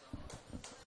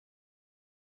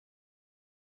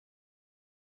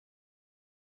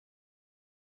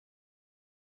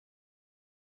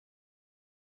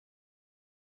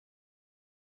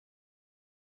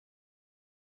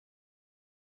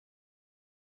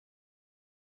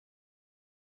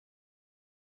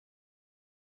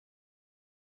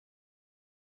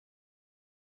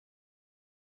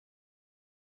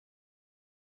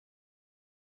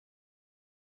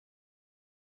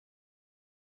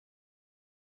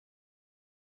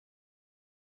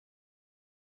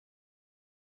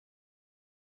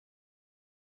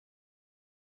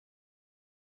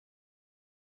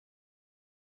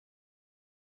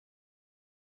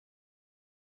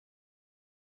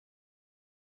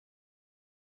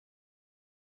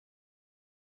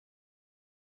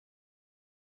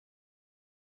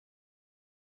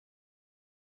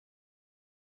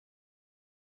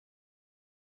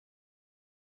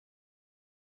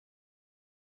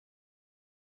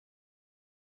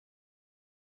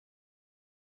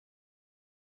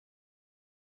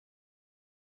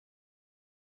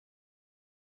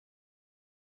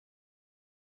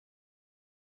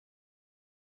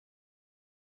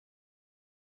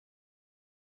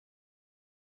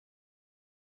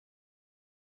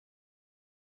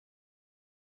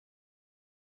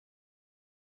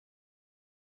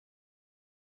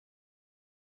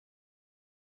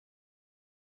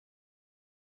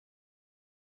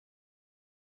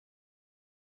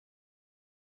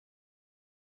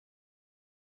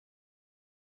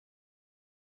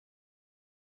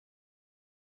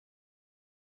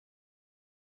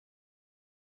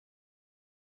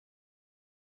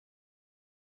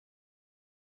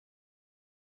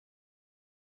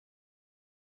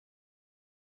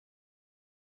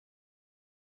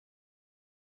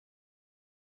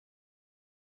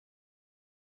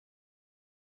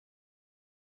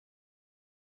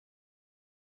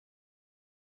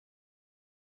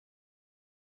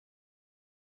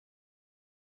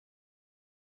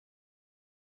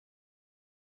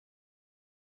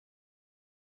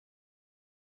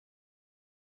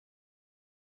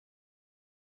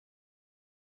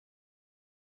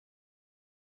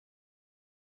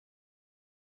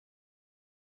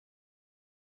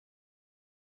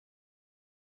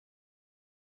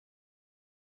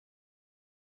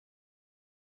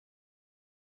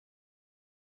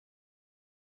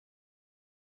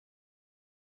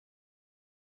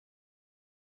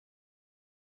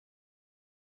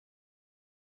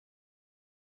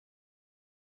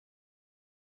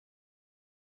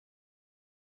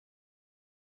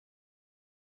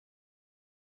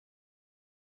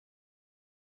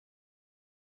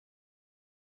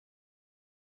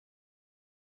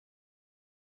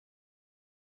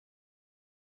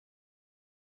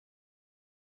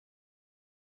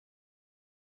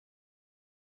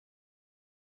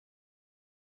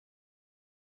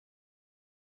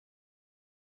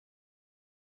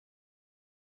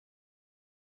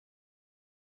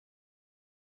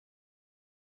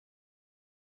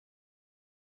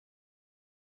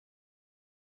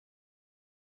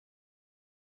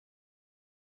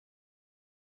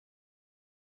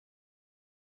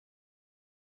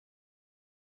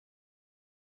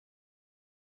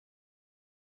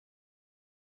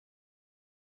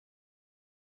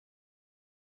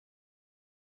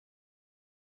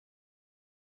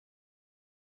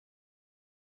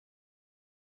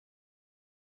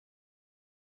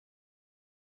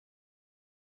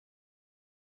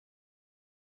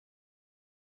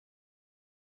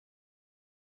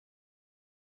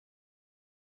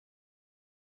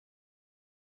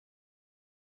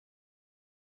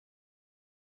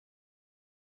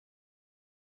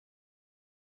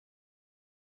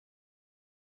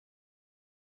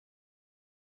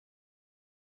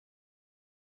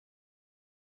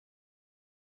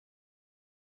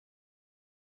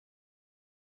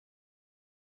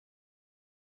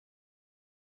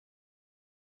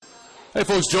 Hey,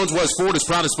 folks, Jones West Ford is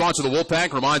proud to sponsor the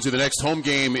Wolfpack. Reminds you the next home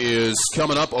game is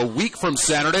coming up a week from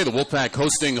Saturday. The Wolfpack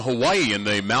hosting Hawaii in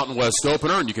the Mountain West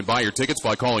opener, and you can buy your tickets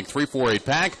by calling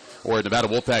 348-PACK or at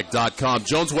NevadaWolfpack.com.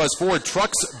 Jones West Ford,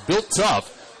 trucks built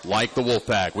tough like the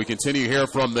Wolfpack. We continue here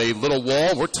from the Little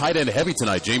Wall. We're tight end heavy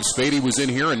tonight. James Spady was in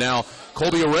here, and now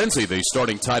Kolby Arendse, the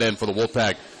starting tight end for the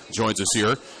Wolfpack, joins us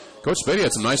here. Coach Spady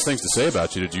had some nice things to say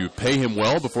about you. Did you pay him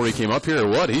well before he came up here, or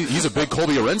what? He's a big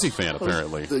Kolby Arendse fan,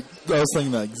 apparently. I was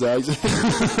thinking that exactly.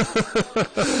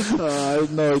 I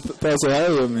didn't know he thought so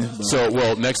highly of me. So,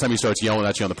 well, next time he starts yelling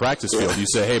at you on the practice field, you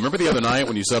say, "Hey, remember the other night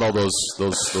when you said all those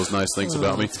nice things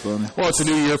about me?" That's funny. Well, it's a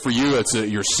new year for you. It's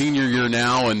your senior year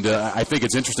now, and I think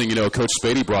it's interesting. You know, Coach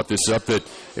Spady brought this up that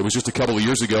it was just a couple of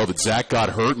years ago that Zach got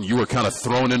hurt, and you were kind of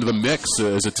thrown into the mix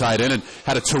as a tight end, and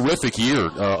had a terrific year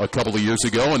a couple of years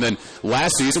ago, and then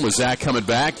last season with Zach coming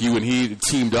back, you and he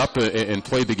teamed up and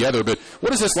played together. But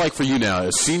what is this like for you now?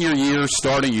 A senior year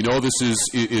starting, you know this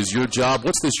is your job.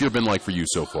 What's this year been like for you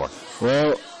so far?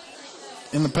 Well,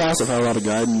 in the past I've had a lot of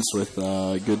guidance with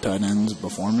good tight ends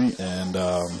before me, and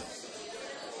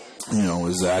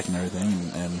with Zach and everything.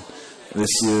 And this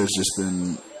year has just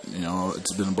been,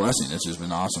 it's been a blessing. It's just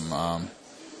been awesome.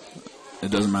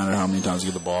 It doesn't matter how many times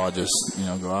you get the ball. I just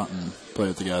go out and play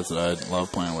with the guys that I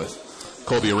love playing with.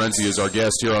 Kolby Arendse is our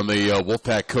guest here on the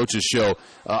Wolfpack Coaches Show.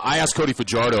 I asked Cody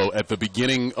Fajardo at the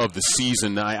beginning of the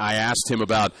season, I asked him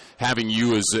about having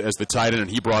you as the tight end,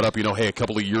 and he brought up, hey, a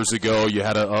couple of years ago you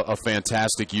had a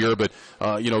fantastic year. But,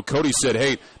 Cody said,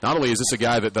 hey, not only is this a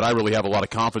guy that I really have a lot of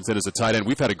confidence in as a tight end,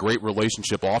 we've had a great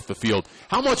relationship off the field.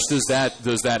 How much does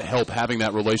that help, having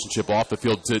that relationship off the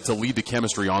field, to lead the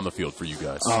chemistry on the field for you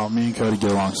guys? Oh, me and Cody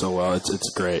get along so well. It's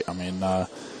great. I mean,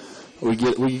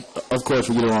 we of course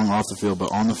get along off the field,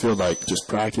 but on the field, like just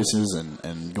practices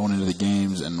and going into the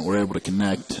games, and we're able to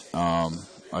connect.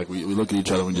 Like we look at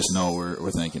each other, we just know we're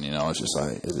thinking. It's just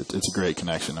like it's a great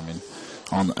connection. I mean,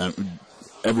 on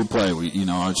every play, it's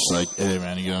just like, hey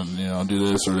man, you gonna do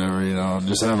this or whatever, and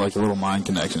just have like a little mind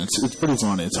connection. It's pretty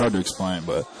funny. It's hard to explain,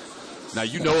 but now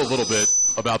you know a little bit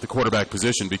about the quarterback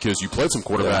position because you played some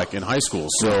quarterback in high school.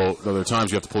 So there are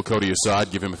times you have to pull Cody aside,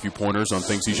 give him a few pointers on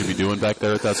things he should be doing back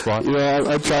there at that spot. Yeah,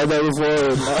 I tried that before,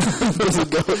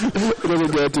 and it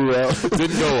didn't go too well.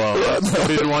 Didn't go well. Yeah, no.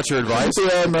 Cody didn't want your advice?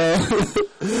 Yeah, no.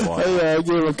 Wow. I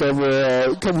gave him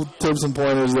a couple tips and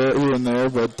pointers there, here and there,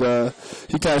 but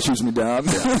he kind of shoots me down.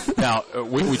 Yeah. Now,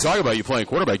 we talk about you playing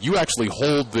quarterback. You actually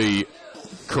hold the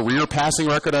career passing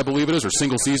record, I believe it is, or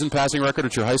single-season passing record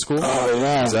at your high school? Oh,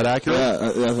 yeah. Is that accurate? Yeah,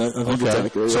 I think it's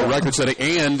accurate. So yeah. record-setting,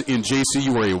 and in JC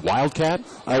you were a Wildcat?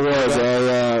 I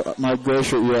was. My gray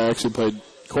shirt year, I actually played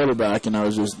quarterback, and I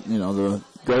was just, the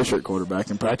gray shirt quarterback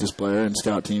and practice player and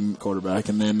scout team quarterback.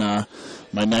 And then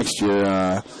my next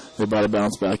year, they brought a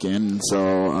bounce back in, and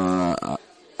so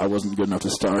I wasn't good enough to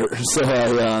start.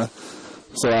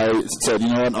 So I said, you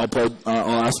know what,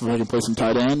 I'll ask if I can play some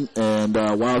tight end, and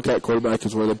Wildcat quarterback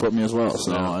is where they put me as well.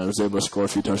 So I was able to score a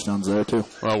few touchdowns there, too.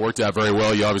 Well, it worked out very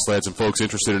well. You obviously had some folks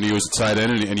interested in you as a tight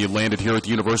end, and you landed here at the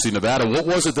University of Nevada. What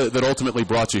was it that ultimately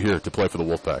brought you here to play for the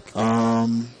Wolfpack?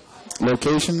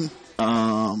 Location,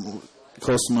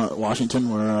 close to Washington,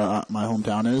 where my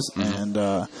hometown is, and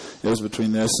it was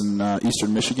between this and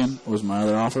Eastern Michigan was my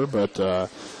other offer,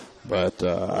 But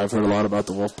I've heard a lot about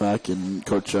the Wolfpack, and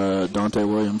Coach Dante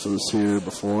Williams was here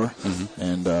before,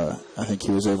 and I think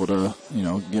he was able to,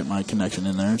 get my connection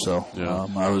in there. So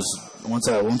I was once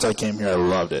I came here, I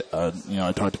loved it.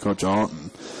 I talked to Coach Alt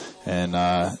and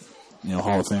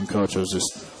Hall of Fame coach.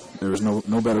 There was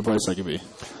no better place I could be.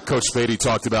 Coach Spady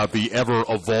talked about the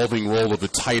ever-evolving role of the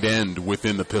tight end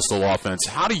within the pistol offense.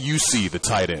 How do you see the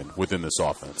tight end within this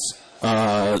offense?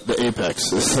 The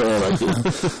apex is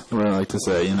what I like to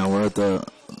say. We're at the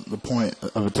point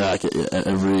of attack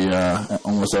at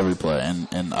almost every play,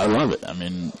 and I love it. I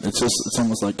mean, it's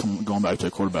almost like going back to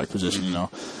a quarterback position. I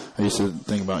used to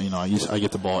think about, I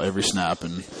get the ball every snap,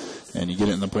 and you get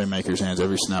it in the playmaker's hands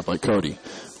every snap like Cody.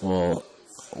 Well,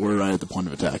 we're right at the point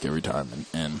of attack every time,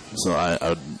 and so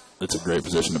it's a great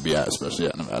position to be at, especially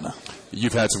at Nevada.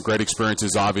 You've had some great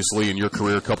experiences, obviously, in your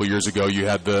career. A couple years ago, you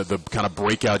had the kind of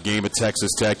breakout game at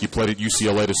Texas Tech. You played at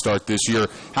UCLA to start this year.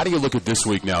 How do you look at this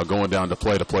week now, going down to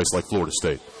play at a place like Florida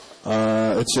State?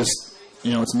 It's just,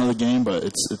 it's another game, but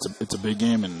it's a big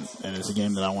game, and it's a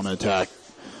game that I want to attack,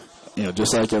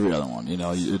 just like every other one.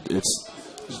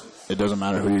 It doesn't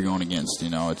matter who you're going against.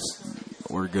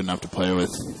 We're good enough to play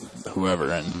with whoever,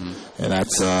 and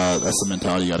that's the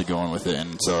mentality you got to go in with it.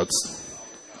 And so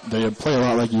they play a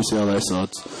lot like UCLA, so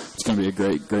it's going to be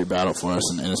a great battle for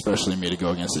us, and especially me to go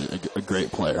against a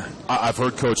great player. I've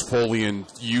heard Coach Polian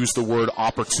use the word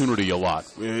opportunity a lot.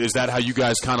 Is that how you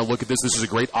guys kind of look at this? This is a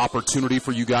great opportunity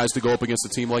for you guys to go up against a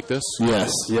team like this?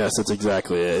 Yes, that's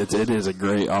exactly it. It is a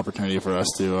great opportunity for us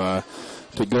to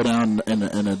go down in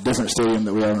a different stadium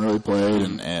that we haven't really played,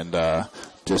 and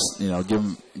just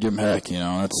give them heck.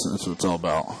 That's what it's all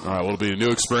about. All right, well, it'll be a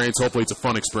new experience. Hopefully, it's a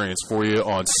fun experience for you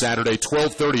on Saturday,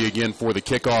 12:30 again for the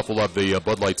kickoff. We'll have the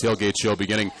Bud Light Tailgate Show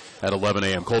beginning at 11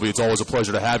 a.m. Kolby, it's always a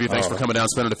pleasure to have you. Thanks for coming down,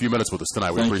 spending a few minutes with us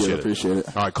tonight. We appreciate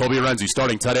it. All right, Kolby Arendse,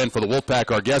 starting tight end for the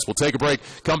Wolfpack, our guest. We'll take a break,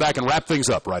 come back, and wrap things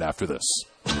up right after this.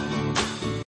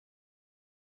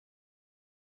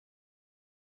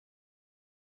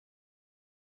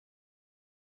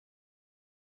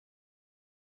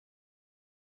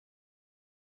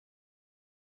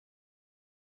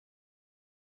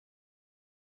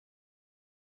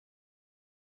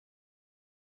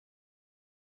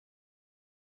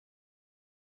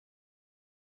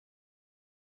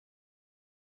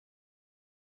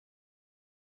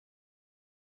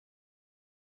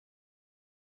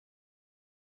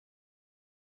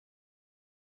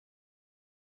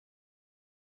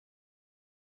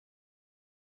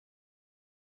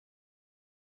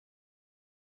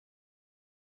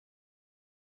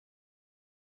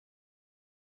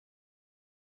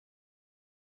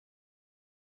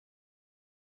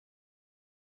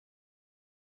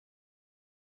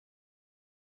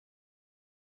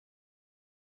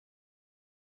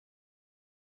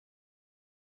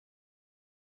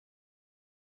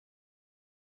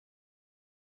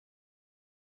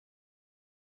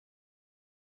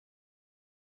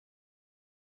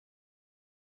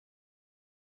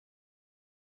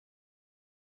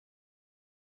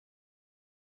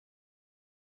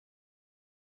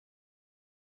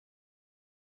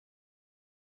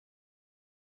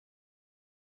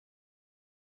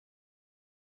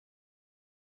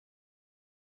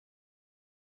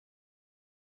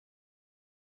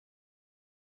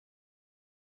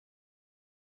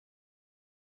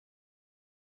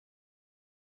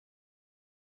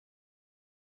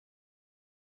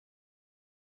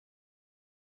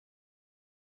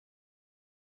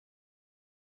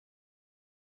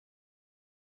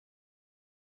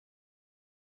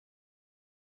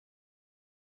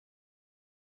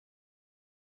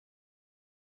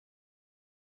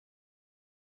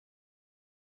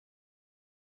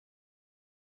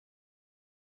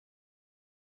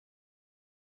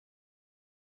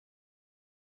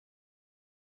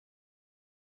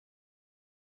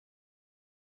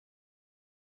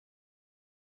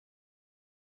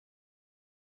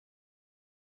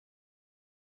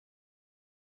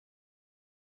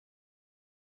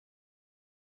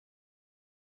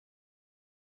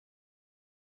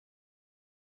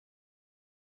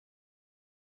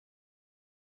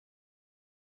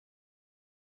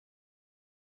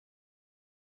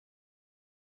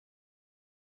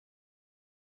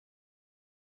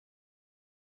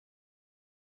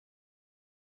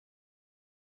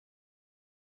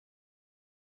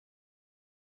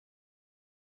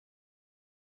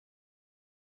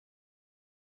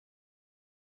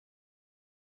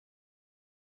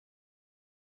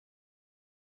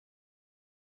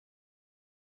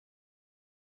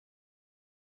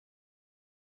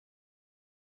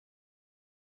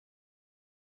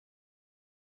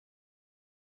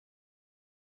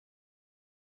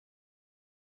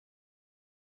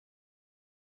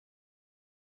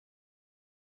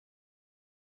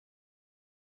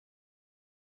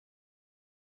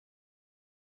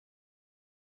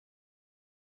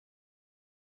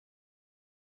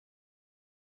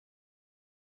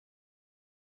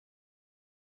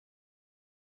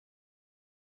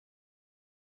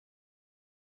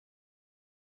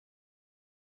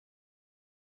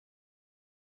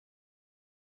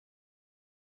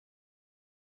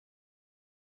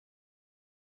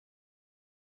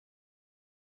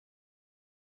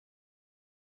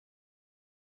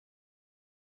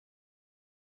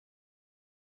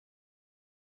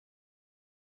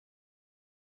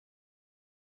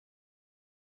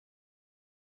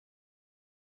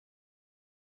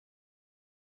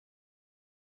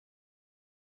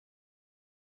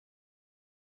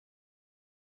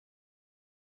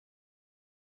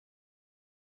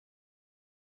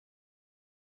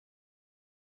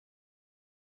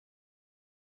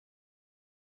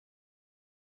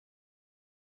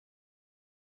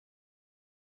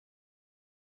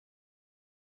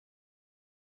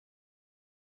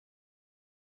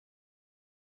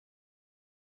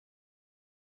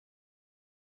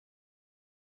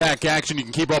 Wolfpack action. You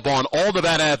can keep up on all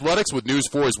Nevada athletics with News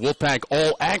 4's Wolfpack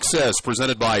All Access,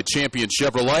 presented by Champion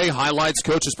Chevrolet. Highlights,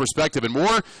 coaches' perspective, and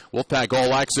more. Wolfpack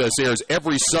All Access airs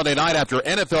every Sunday night after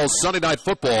NFL Sunday Night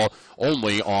Football,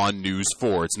 only on News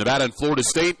 4. It's Nevada and Florida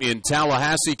State in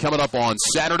Tallahassee coming up on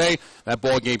Saturday. That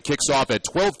ball game kicks off at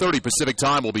 12:30 Pacific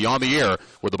time. We'll be on the air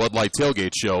with the Bud Light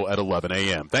Tailgate Show at 11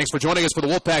 a.m. Thanks for joining us for the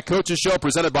Wolfpack Coaches Show,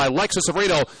 presented by Lexus of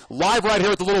Reno, live right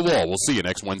here at the Little Wall. We'll see you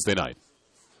next Wednesday night.